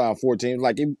 2014,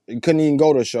 like it couldn't even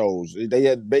go to shows. They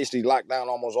had basically locked down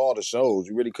almost all the shows.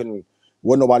 You really couldn't.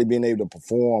 Wasn't nobody being able to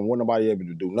perform. Wasn't nobody able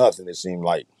to do nothing. It seemed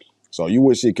like. So you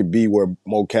wish it could be where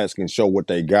more cats can show what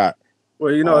they got.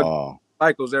 Well, it Uh,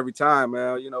 cycles every time,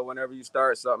 man. Whenever you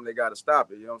start something, they got to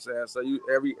stop it. You know what I'm saying? So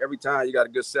every time you got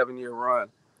a good 7 year run.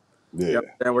 You know what yeah,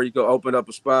 I'm saying? Where you go open up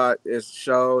a spot, it's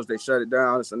shows, they shut it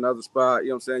down, it's another spot. You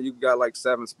know what I'm saying? You got like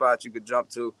 7 spots you could jump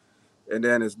to, and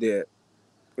then it's dead.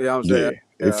 You know what I'm saying?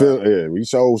 yeah. It feel yeah. We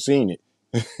so seen it.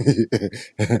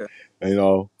 Yeah, You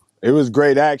know, it was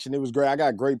great action. It was great. I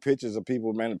got great pictures of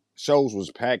people, man. Shows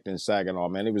was packed in Saginaw,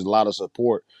 man. It was a lot of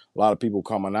support, a lot of people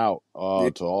coming out yeah,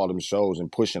 to all them shows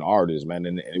and pushing artists, man.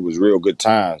 And it was real good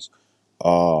times.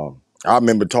 Uh, I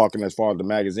remember talking as far as the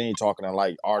magazine, talking to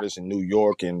like artists in New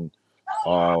York and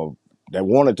uh, that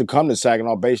wanted to come to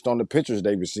Saginaw based on the pictures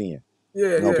they were seeing.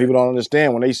 yeah, yeah. People don't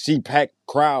understand when they see packed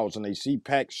crowds and they see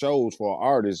packed shows for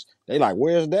artists, they like,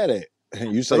 where's that at?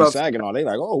 And you That's say what I'm saying. Saginaw, they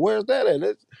like, oh, where's that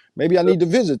at? Maybe I need to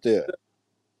visit there.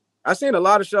 I seen a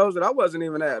lot of shows that I wasn't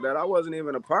even at, that I wasn't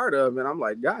even a part of, and I'm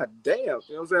like, God damn. You know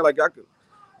what I'm saying? Like I could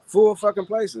full fucking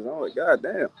places. I'm like, God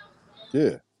damn.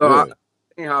 Yeah, So I yeah,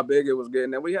 seen how big it was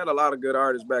getting, and we had a lot of good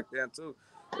artists back then too.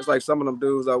 It's like some of them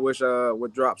dudes I wish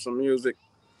would drop some music,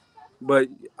 but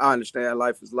I understand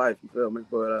life is life. You feel me?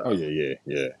 But oh yeah, yeah,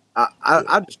 yeah,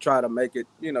 I just try to make it,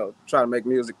 try to make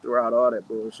music throughout all that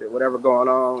bullshit. Whatever going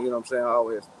on, you know what I'm saying? I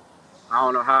always, I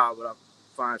don't know how, but I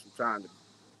find some time to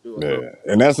do a little. yeah.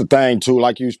 And that's the thing too,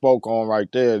 like you spoke on right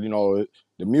there.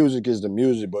 The music is the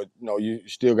music, but you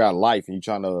still got life, and you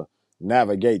trying to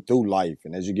navigate through life.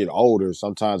 And as you get older,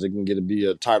 sometimes it can get to be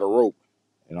a tighter rope.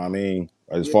 You know what I mean?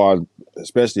 As Yeah, far as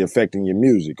especially affecting your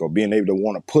music or being able to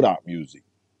want to put out music.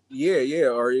 yeah, yeah.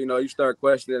 Or you start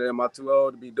questioning, am I too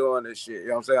old to be doing this shit? You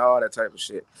know what I'm saying? All that type of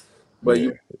shit. But you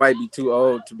Yeah, might be too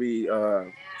old to be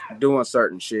doing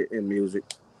certain shit in music,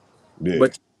 yeah,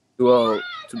 but you're too old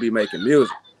to be making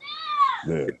music.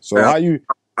 yeah. So I,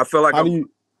 I feel like how do I'm.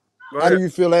 you Go how do ahead. you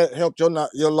feel that helped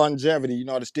your longevity?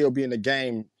 To still be in the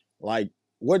game. Like,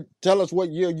 tell us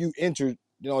what year you entered.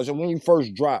 So when you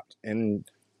first dropped and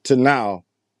to now,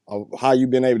 how you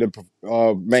been able to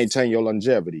maintain your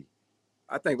longevity.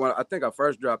 I think I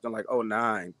first dropped in like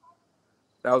 '09.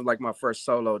 That was like my first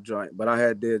solo joint. But I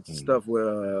had did Mm. stuff with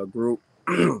a group,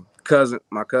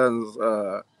 my cousins.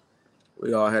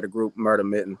 We all had a group, Murder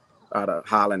Mitten, out of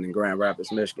Holland and Grand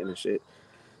Rapids, Michigan, and shit.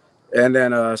 And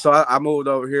then so I moved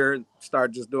over here and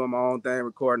started just doing my own thing,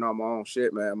 recording on my own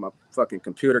shit, man. My fucking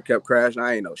computer kept crashing.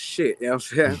 I ain't know shit. You know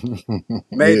what I'm saying?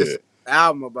 Made Yeah, this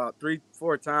album about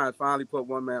 3-4 times. Finally put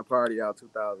One Man Party out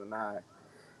 2009.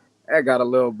 That got a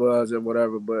little buzz and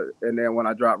whatever, but and then when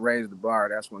I dropped Raise the Bar,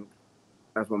 that's when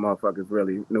motherfuckers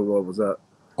really knew what was up.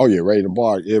 oh yeah, raise the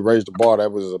bar. Yeah, raise the bar.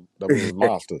 That was a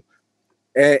monster.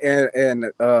 And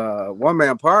One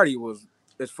Man Party was,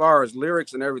 as far as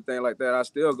lyrics and everything like that, I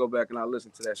still go back and I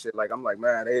listen to that shit. Like I'm like,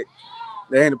 man,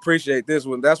 they ain't appreciate this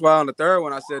one. That's why on the third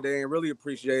one I said they ain't really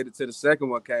appreciate it till the second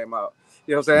one came out.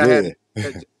 You know what I'm saying? I had to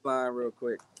Yeah, get that line real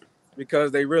quick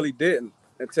because they really didn't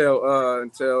until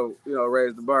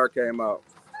Raise the Bar came out.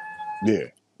 yeah,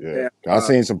 yeah. And I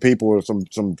seen some people,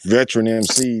 some veteran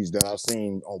MCs that I've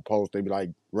seen on post. They be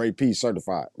like Ray P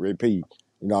certified, Ray P.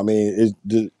 You know what I mean? It's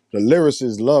the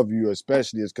lyricists love you,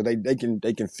 especially is because they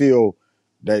can feel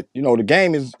that the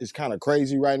game is kind of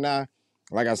crazy right now.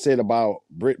 Like I said about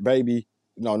Brit Baby,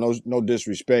 no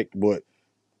disrespect, but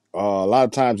a lot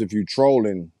of times if you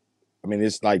trolling, I mean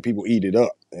it's like people eat it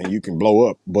up and you can blow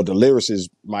up, but the lyricists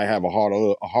might have a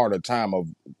harder time of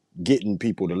getting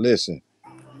people to listen.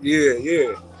 yeah,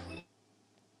 yeah.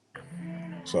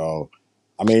 So,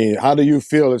 I mean, how do you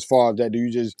feel as far as that? Do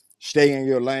you just stay in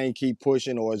your lane, keep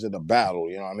pushing, or is it a battle?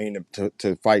 You know what I mean,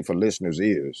 to fight for listeners'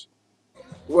 ears.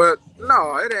 Well,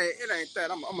 no, it ain't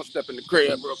that. I'm gonna step in the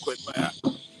crib real quick, man.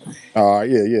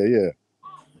 Yeah, yeah, yeah.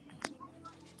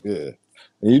 Yeah.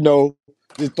 And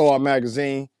this Thought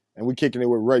Magazine, and we kicking it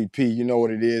with Ray P. You know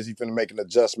what it is. He finna make an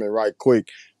adjustment right quick.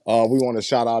 We want to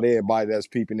shout out everybody that's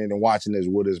peeping in and watching this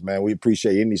with us, man. We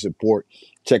appreciate any support.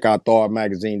 Check out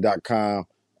thoughtmagazine.com.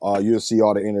 You'll see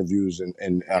all the interviews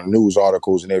and news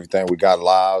articles and everything. We got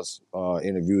lives,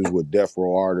 interviews with Death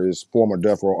Row artists, former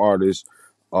Death Row artists,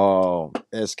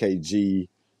 SKG.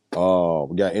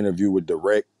 We got interview with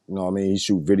Direct. You know what I mean? He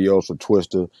shoot videos for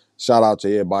Twister. Shout out to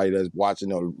everybody that's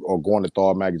watching or going to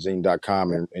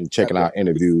thawmagazine.com and Got checking that out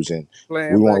interviews. And we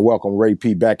playing want to back. welcome Ray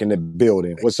P back in the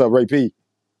building. What's up, Ray P?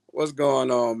 What's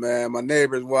going on, man? My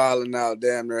neighbor's wilding out,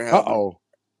 damn near having Uh-oh.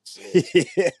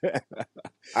 shit.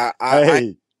 I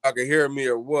Hey. I can hear me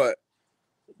or what.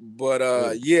 But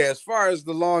Yeah. yeah, as far as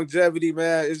the longevity,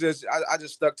 man, it's just I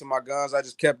just stuck to my guns. I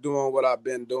just kept doing what I've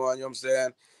been doing, you know what I'm saying?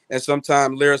 And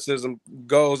sometimes lyricism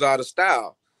goes out of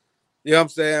style. You know what I'm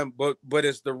saying? But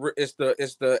it's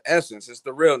the essence, it's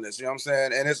the realness, you know what I'm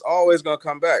saying? And it's always gonna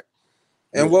come back.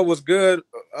 And Yeah. what was good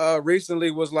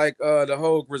recently was like the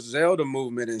whole Griselda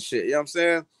movement and shit, you know what I'm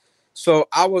saying? So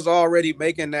I was already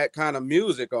making that kind of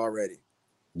music already.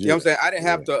 You know what I'm Yeah. saying? I didn't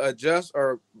Yeah. have to adjust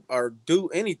or do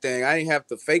anything. I didn't have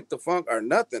to fake the funk or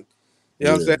nothing. You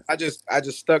know what I'm saying? Yeah. I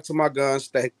just stuck to my guns,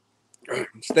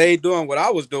 stayed doing what I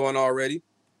was doing already,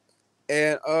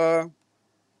 and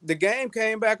the game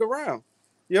came back around.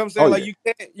 You know what I'm Oh saying? Like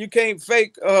yeah. you can't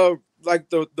fake like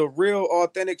the real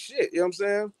authentic shit. You know what I'm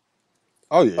saying?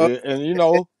 Oh Uh, yeah. And you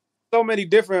know, so many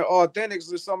different authentics,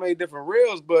 there's so many different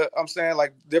reels, but I'm saying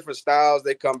like different styles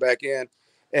they come back in,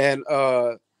 and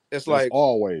it's that's like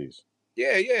always.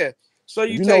 yeah, yeah. So If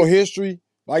you you know take history,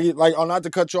 not to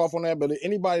cut you off on that, but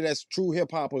anybody that's true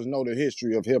hip hoppers know the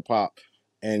history of hip hop,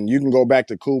 and you can go back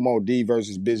to Kool Moe Dee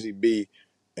versus Busy B,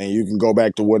 and you can go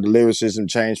back to what the lyricism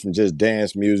changed from just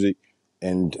dance music,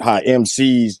 and how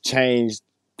MCs changed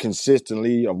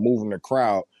consistently of moving the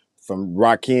crowd from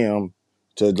Rakim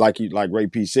to like Ray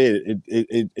P said,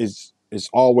 it's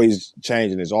always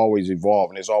changing, it's always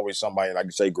evolving, there's always somebody like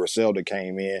you say Griselda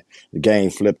came in, the game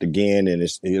flipped again, and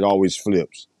it always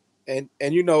flips. and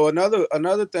you know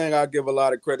another thing I give a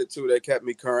lot of credit to that kept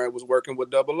me current was working with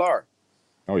Double R.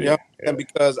 Oh You know, yeah, and yeah.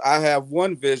 because I have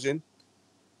one vision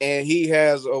and he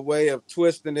has a way of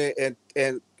twisting it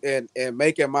and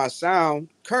making my sound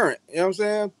current. You know what I'm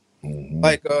saying? Mm-hmm.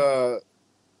 Like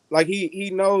like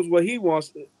he knows what he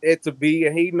wants it to be,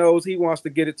 and he knows he wants to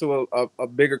get it to a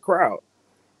bigger crowd.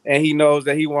 And he knows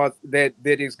that he wants that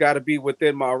it's got to be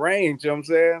within my range. You know what I'm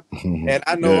saying? And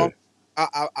I know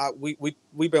Yeah,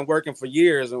 we've been working for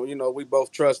years, and you know we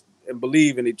both trust and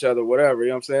believe in each other, whatever. You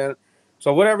know what I'm saying?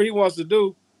 So whatever he wants to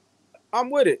do, I'm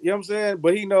with it. You know what I'm saying?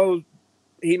 But he knows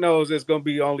it's gonna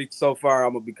be only so far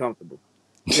I'm gonna be comfortable.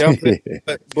 You know what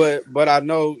I'm saying? But I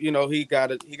know he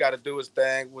gotta do his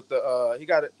thing with the he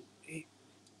gotta he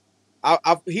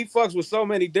he fucks with so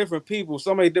many different people,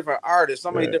 so many different artists,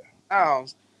 so many yeah, different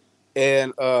sounds,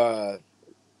 and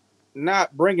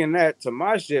not bringing that to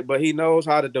my shit, but he knows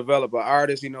how to develop an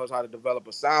artist. He knows how to develop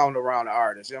a sound around the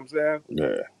artist. You know what I'm saying?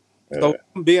 yeah, So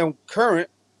yeah. being current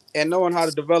and knowing how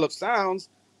to develop sounds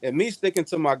and me sticking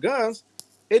to my guns,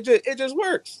 it just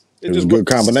works. It It was a just works. good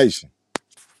combination.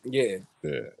 Yeah.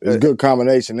 Yeah, it's Uh, a good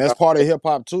combination. That's part of hip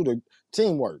hop too, the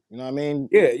teamwork. You know what I mean?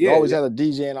 yeah, You yeah, always yeah. had a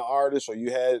DJ and an artist, or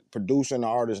you had producing an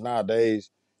artist nowadays.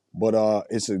 But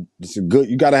it's a good.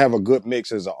 You got to have a good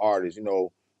mix as an artist. You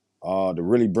know, to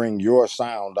really bring your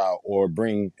sound out or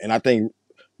bring. And I think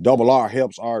Double R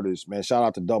helps artists. Man, shout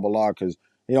out to Double R because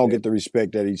he don't Yeah. get the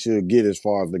respect that he should get as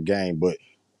far as the game. But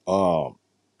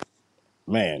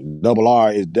man, Double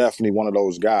R is definitely one of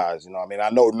those guys. You know what I mean? I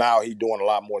know now he's doing a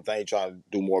lot more things, trying to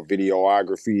do more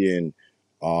videography, and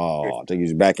I think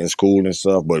he's back in school and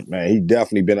stuff. But man, he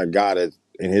definitely been a guy that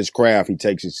in his craft he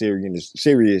takes it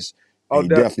serious, and Oh, he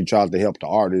definitely. definitely tries to help the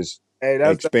artists Hey,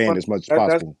 that's expand one, as much as that,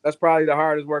 that's possible. that's probably the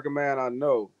hardest working man I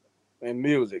know in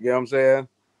music. You know what I'm saying?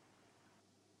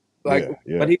 Like Yeah,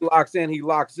 when yeah. he locks in, he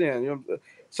locks in. You know,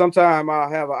 sometimes I'll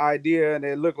have an idea and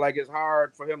it look like it's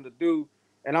hard for him to do,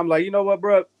 and I'm like, you know what,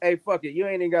 bro? Hey, fuck it, you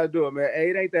ain't even got to do it, man.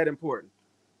 Hey, it ain't that important.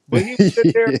 But he would sit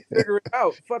there and figure it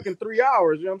out, fucking 3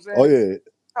 hours. You know what I'm Oh saying? yeah.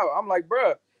 I'm like,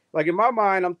 bro, like in my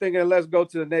mind, I'm thinking, let's go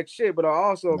to the next shit. But I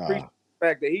also appreciate Nah, the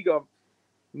fact that he go,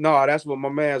 no, that's what my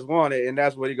man's wanted, and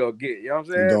that's what he gonna get. You know what I'm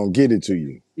he saying? gonna get it to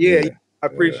you. Yeah, Yeah, I yeah,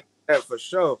 appreciate that for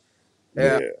sure.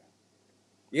 And yeah.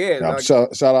 yeah, Now, like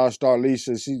shout out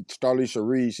Starlisha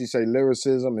Reed. She say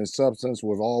lyricism and substance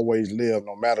will always live,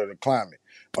 no matter the climate.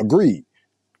 Agreed.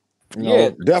 You yeah,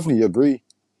 know, definitely agree.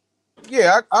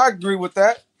 yeah, I agree with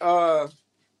that.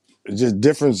 It's just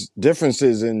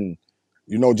differences in,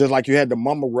 you know, just like you had the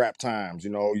mumble rap times. You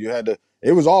know, you had the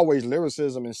it was always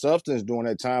lyricism and substance during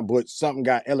that time, but something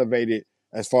got elevated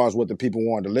as far as what the people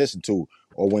wanted to listen to,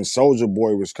 or when Soldier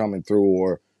Boy was coming through,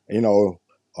 or you know,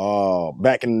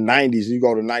 back in the 90s, you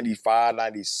go to 95,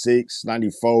 96,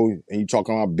 94, and you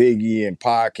talking about Biggie and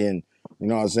Pac and you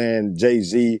know what I'm saying,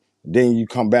 Jay-Z. Then you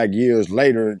come back years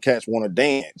later and cats want to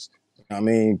dance. I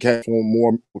mean, cats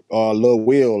want more Lil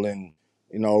Will and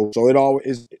you know, so it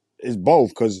always is both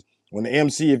because When the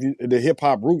MC, if you the hip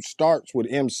hop root starts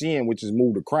with MCing, which is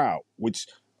move the crowd, which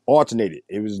alternated.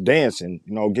 It was dancing,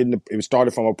 it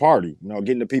started from a party,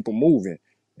 getting the people moving.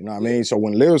 You know what I Yeah, mean? So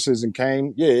when lyricism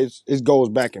came, yeah, it goes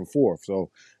back and forth.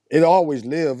 So it always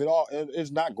live.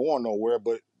 It's not going nowhere,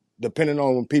 but depending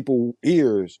on people's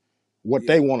ears, what yeah.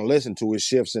 they want to listen to, it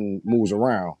shifts and moves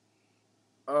around.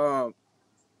 Um,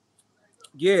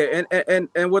 yeah,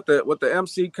 and with the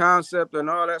MC concept and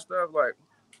all that stuff, like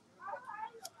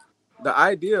the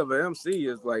idea of an MC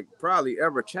is like probably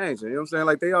ever changing. You know what I'm saying?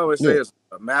 Like they always say Yeah, it's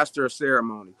a master of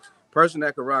ceremony, person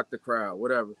that can rock the crowd,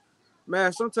 whatever.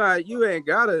 Man, sometimes you ain't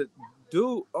gotta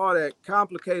do all that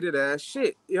complicated ass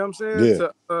shit. You know what I'm saying? yeah,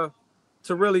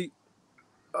 To really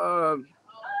um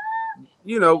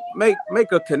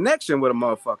make a connection with a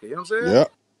motherfucker. You know what I'm saying? yeah,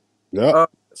 yeah.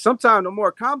 Sometimes the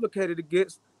more complicated it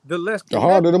gets, the less The connect.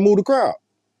 harder to move the crowd.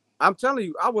 I'm telling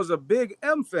you, I was a big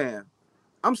M fan.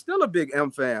 I'm still a big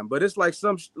M fan, but it's like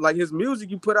like his music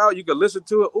you put out, you can listen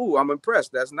to it. Ooh, I'm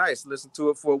impressed. That's nice. Listen to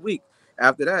it for a week.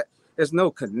 After that, there's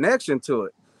no connection to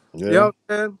it. You know Yeah. what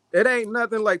I'm saying? It ain't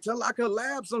nothing like till I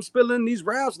collapse. I'm spilling these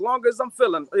raps long as I'm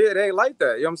feeling. It ain't like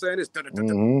that. You know what I'm saying?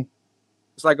 Mm-hmm.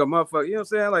 It's like a motherfucker. You know what I'm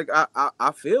saying? Like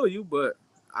I feel you, but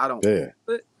I don't Yeah.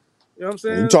 feel it. You know what I'm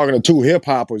And you saying? talking to two hip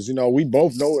hoppers, we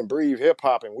both know and breathe hip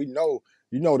hop, and we know,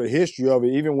 the history of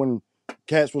it. Even when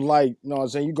cats was like, you know what I'm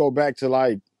saying, you go back to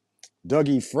like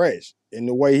Dougie Fresh and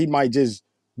the way he might just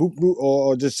boop, boop,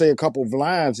 or just say a couple of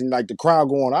lines and like the crowd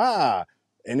going,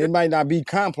 and it might not be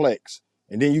complex.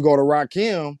 And then you go to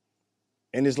Rakim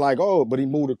and it's like, oh, but he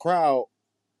moved the crowd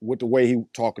with the way he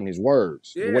talking his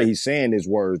words, the Yeah, way he's saying his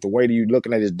words, the way that you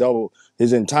looking at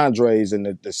his entendres and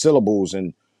the syllables.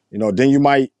 And, then you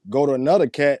might go to another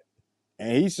cat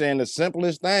and he's saying the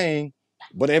simplest thing,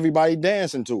 but everybody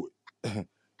dancing to it.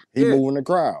 He yeah, moving the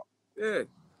crowd. yeah.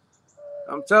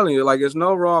 I'm telling you, like, there's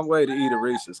no wrong way to eat a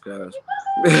Reese's, cuz.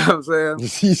 You know what I'm saying?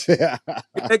 He said,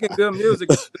 You're making good music,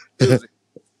 good music.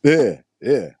 yeah,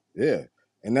 yeah, yeah.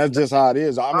 And that's just how it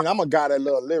is. I mean, I'm a guy that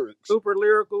love lyrics. Super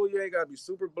lyrical. You ain't gotta be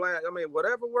super bland. I mean,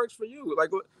 whatever works for you.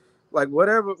 Like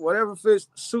whatever fits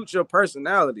suits your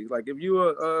personality. Like if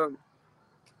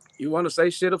you want to say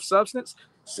shit of substance,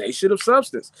 say shit of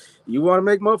substance. You want to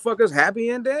make motherfuckers happy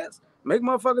and dance, make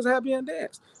motherfuckers happy and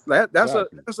dance.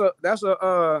 Exactly.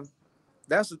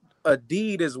 That's a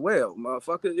deed as well,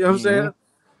 motherfucker. You know what I'm Hmm. saying?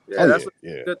 Oh Yeah, yeah, that's a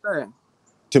yeah. good thing.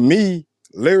 To me,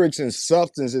 lyrics and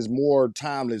substance is more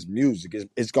timeless music.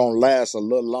 It's gonna last a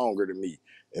little longer to me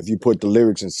if you put the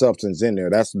lyrics and substance in there.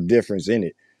 That's the difference in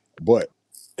it. But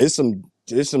it's some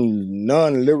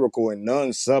non-lyrical and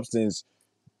non-substance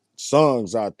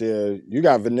songs out there. You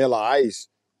got Vanilla Ice,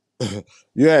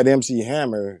 you had MC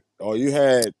Hammer, or you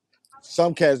had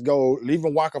some cats go.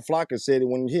 Even Waka Flocka said it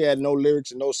when he had no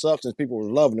lyrics and no substance, people was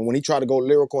loving him. When he tried to go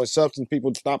lyrical and substance,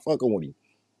 people stopped fucking with him.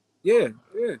 Yeah,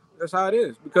 yeah, that's how it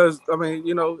is. Because I mean,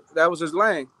 that was his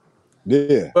lane.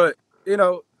 Yeah, But you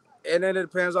know, and then it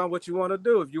depends on what you want to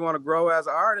do. If you want to grow as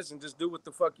an artist and just do what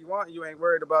the fuck you want, you ain't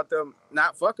worried about them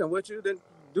not fucking with you, then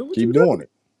do what keep you do. doing it.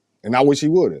 And I wish he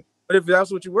would have. But if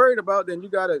that's what you're worried about, then you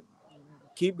gotta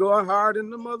keep going hard in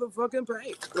the motherfucking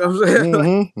paint. You know what I'm saying?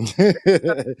 Like,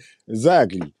 Mm-hmm.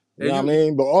 Exactly. You and know what I you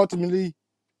mean? But ultimately,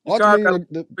 you carve that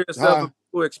for yourself, huh? and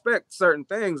people expect certain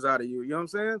things out of you. You know what I'm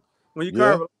saying? When you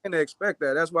carve Yeah, a lane, they expect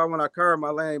that. That's why when I carve my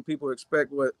lane, people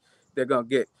expect what they're gonna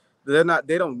get. They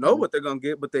don't know what they're gonna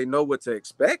get, but they know what to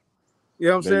expect. You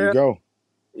know what I'm there you saying? go.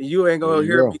 You ain't There gonna you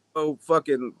hear go. me go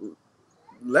fucking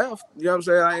left. You know what I'm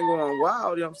saying? I ain't going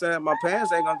wild. You know what I'm saying? My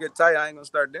pants ain't gonna get tight. I ain't gonna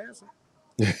start dancing.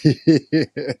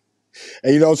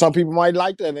 And some people might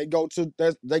like that. And they go to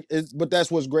but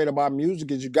that's what's great about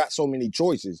music is you got so many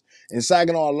choices. In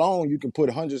Saginaw alone, you can put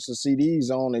hundreds of CDs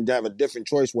on and have a different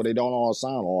choice where they don't all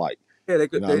sound alike. Yeah, they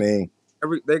You could. know what I mean?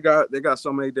 They got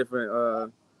so many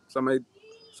different so many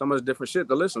so much different shit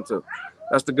to listen to.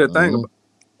 That's the good thing Mm-hmm. about.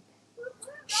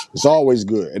 It's always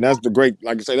good. And that's the great,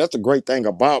 like I say, that's the great thing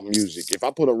about music. If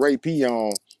I put a Ray P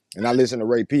on and I listen to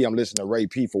Ray P, I'm listening to Ray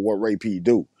P for what Ray P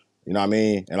do. You know what I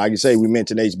mean? And like you say, we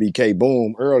mentioned HBK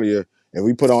Boom earlier. If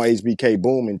we put on HBK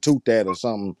Boom and toot that or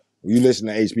something, you listen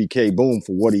to HBK Boom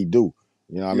for what he do.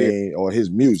 You know what I Yeah, mean? Or his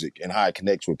music and how it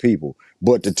connects with people.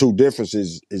 But the two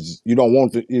differences is you don't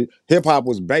want to hip hop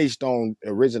was based on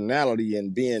originality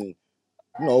and being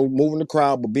moving the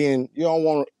crowd, but you don't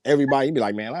want everybody to be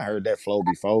like, man, I heard that flow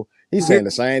before. He's yeah. saying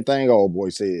the same thing old boy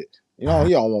said. You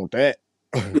don't want that.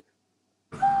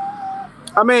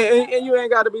 I mean, and you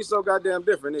ain't got to be so goddamn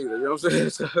different either. You know what I'm saying?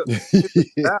 So,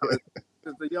 balance.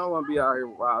 You don't want to be out here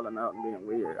wilding out and being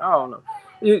weird. I don't know.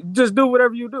 You just do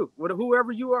whatever you do.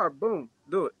 Whoever you are, boom,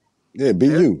 do it. Yeah, be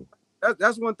And you.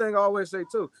 that's one thing I always say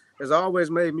too. Is I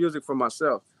always made music for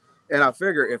myself. And I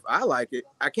figure if I like it,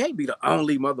 I can't be the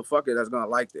only motherfucker that's gonna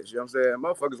like this. You know what I'm saying?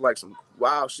 Motherfuckers like some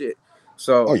wild shit. Oh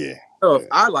So, yeah, so if yeah,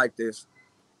 I like this,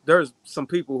 there's some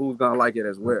people who's gonna like it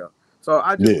as well. So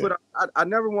I just yeah, put I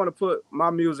never want to put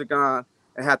my music on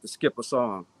and have to skip a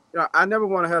song. You know, I never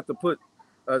want to have to put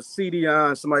a CD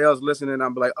on, somebody else listening, and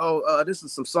I'm like, oh, this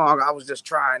is some song. I was just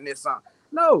trying this song.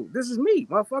 No, this is me.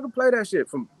 Motherfucker, play that shit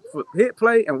from hit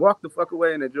play and walk the fuck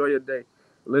away and enjoy your day.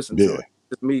 Listen to yeah, it.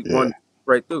 Just me yeah. one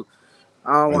right through.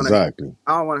 I don't want to. Exactly.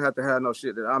 I don't want to have to have no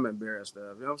shit that I'm embarrassed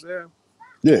of. You know what I'm saying?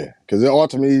 Yeah, because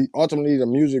ultimately, the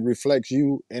music reflects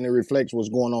you, and it reflects what's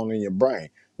going on in your brain.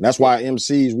 And that's Yeah. why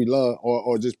MCs we love,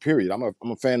 or just period. I'm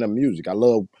a fan of music.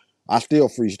 I still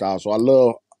freestyle, so I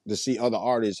love to see other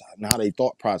artists and how they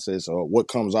thought process or what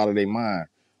comes out of their mind,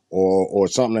 or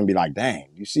something, and be like, dang,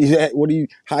 you see that?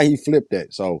 How he flipped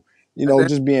that? So At the end,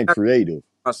 just being creative.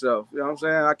 myself. You know what I'm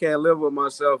saying? I can't live with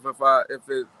myself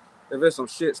if it's some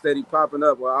shit steady popping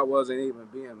up where I wasn't even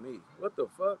being me. What the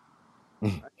fuck? I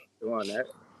ain't doing that.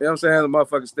 You know what I'm saying? The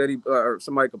motherfucker steady or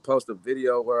somebody could post a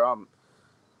video where I'm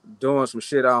doing some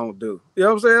shit I don't do. You know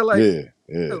what I'm saying? Like, Yeah,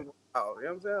 yeah, that's wild. You know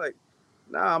what I'm saying? Like,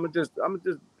 nah,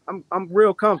 I'm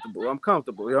real comfortable. I'm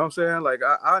comfortable. You know what I'm saying? Like,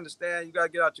 I understand you gotta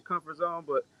get out your comfort zone,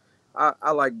 but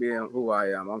I like being who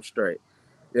I am. I'm straight.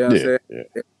 You know what I'm yeah, saying?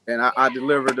 yeah, And I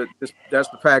deliver that's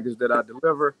the package that I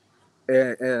deliver.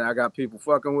 And I got people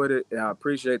fucking with it, and I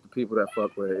appreciate the people that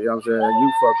fuck with it. You know what I'm saying?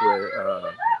 You fuck with it.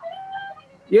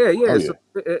 Yeah, oh yeah. yeah, So,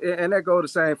 and that go the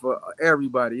same for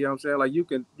everybody. You know what I'm saying? Like you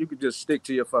can just stick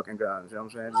to your fucking guns. You know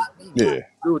what I'm saying? Just yeah,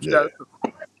 do what you yeah. got to do.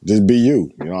 Just be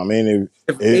you. You know what I mean?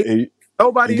 If You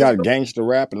nobody is got doing, gangster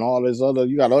rap and all this other.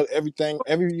 You got everything.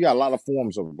 You got a lot of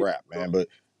forms of rap, man. But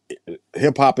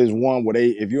hip hop is one where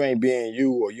if you ain't being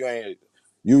you, or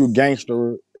you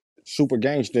gangster, super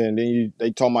gangster, and then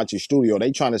they talking about your studio,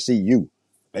 they trying to see you.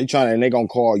 And they gonna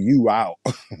call you out.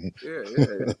 yeah,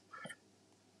 yeah,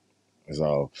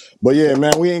 So, but yeah, yeah.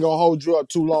 man, we ain't gonna hold you up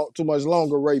too much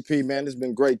longer, Ray P. Man, it's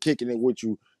been great kicking it with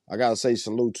you. I gotta say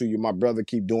salute to you, my brother.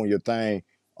 Keep doing your thing.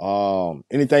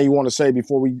 Anything you want to say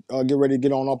before we get ready to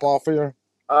get on up off here?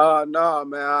 No,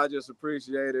 man. I just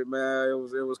appreciate it, man.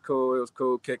 It was cool. It was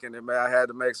cool kicking it, man. I had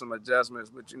to make some adjustments,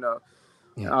 but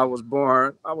I was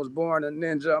born a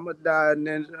ninja. I'm gonna die a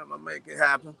ninja. I'm gonna make it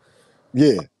happen.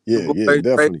 Yeah, Your yeah, yeah, boy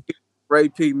definitely. Ray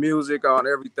P Music on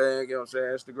everything, you know what I'm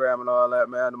saying? Instagram and all that,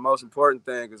 man. The most important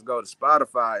thing is go to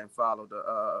Spotify and follow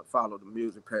the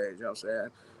music page, you know what I'm saying?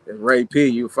 It's Ray P.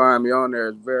 You find me on there,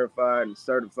 it's verified and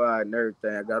certified and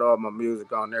everything. I got all my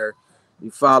music on there.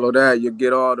 You follow that, you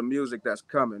get all the music that's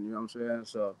coming, you know what I'm saying?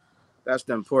 So that's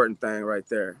the important thing right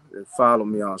there. Is follow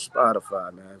me on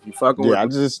Spotify, man. If you fucking with Yeah,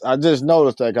 me, I just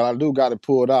noticed that because I do got it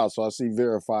pulled out, so I see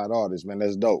verified artists, man.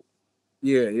 That's dope.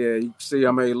 yeah, yeah. You see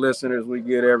how many listeners we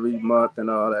get every month and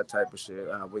all that type of shit.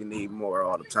 We need more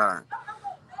all the time.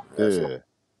 That's what Yeah,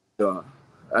 we're doing.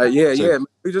 Yeah, check. yeah.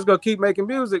 We just gonna keep making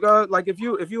music. Like if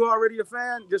you already a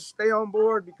fan, just stay on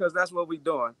board because that's what we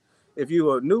doing. If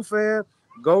you a new fan,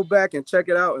 go back and check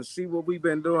it out and see what we've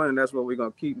been doing, and that's what we're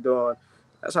gonna keep doing.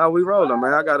 That's how we rolling,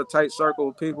 man. I got a tight circle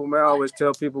of people, man. I always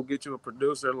tell people get you a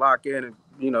producer, lock in, and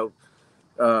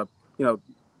uh, you know,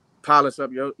 polish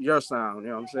up your sound. You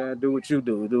know what I'm saying? Do what you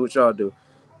do what y'all do.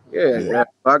 Yeah, Yeah, yeah.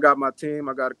 I got my team.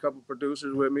 I got a couple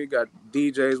producers with me. Got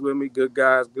DJs with me. Good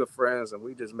guys, good friends, and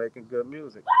we just making good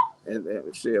music.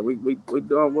 And shit, we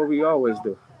doing what we always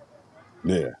do.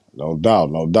 yeah, no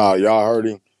doubt, no doubt. Y'all heard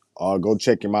him. Go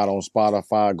check him out on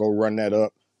Spotify. Go run that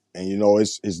up. And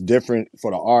it's different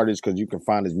for the artist because you can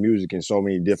find his music in so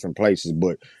many different places.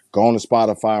 But go on to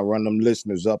Spotify, run them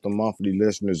listeners up, the monthly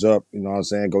listeners up. You know what I'm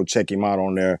saying? Go check him out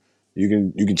on there. You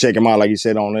can check him out, like he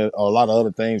said, on a lot of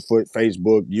other things,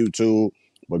 Facebook, YouTube.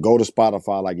 But go to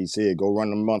Spotify, like he said. Go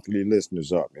run the monthly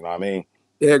listeners up. You know what I mean?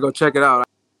 Yeah, go check it out.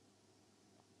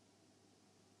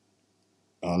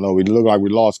 I don't know. We look like we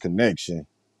lost connection.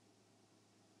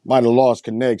 Might have lost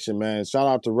connection, man. Shout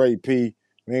out to Ray P.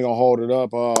 We ain't gonna hold it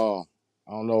up. I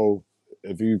don't know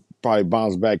if you probably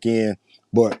bounce back in,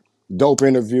 but dope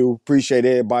interview. Appreciate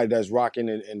everybody that's rocking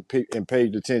and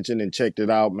paid attention and checked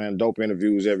it out, man. Dope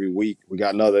interviews every week. We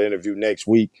got another interview next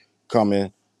week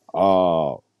coming.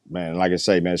 Man, like I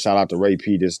say, man, shout out to Ray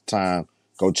P this time.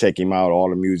 Go check him out, all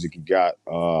the music he got,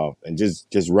 and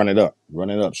just run it up.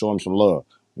 Run it up. Show him some love.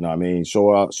 You know what I mean? There's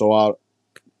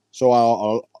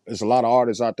a lot of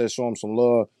artists out there. Show them some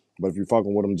love. But if you're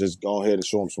fucking with them, just go ahead and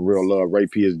show them some real love. Ray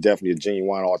P is definitely a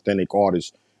genuine, authentic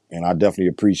artist, and I definitely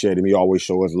appreciate him. He always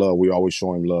show us love. We always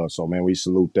show him love. So man, we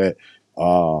salute that.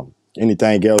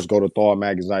 Anything else, go to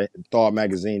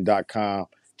Thawmagazine.com.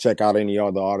 check out any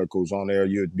other articles on there.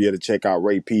 You'd be able to check out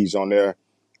Ray P's on there.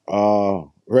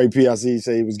 Ray P, I see you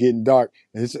say it was getting dark.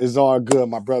 It's all good,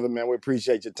 my brother, man. We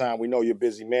appreciate your time. We know you're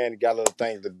busy, man. You got little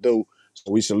things to do.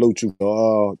 So we salute you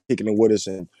for kicking it with us.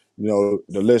 And, the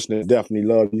listeners definitely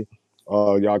love you.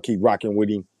 Y'all keep rocking with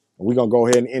him. We're going to go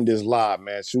ahead and end this live,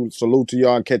 man. Salute to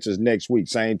y'all and catch us next week.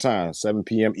 Same time, 7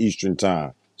 p.m. Eastern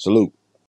time. Salute.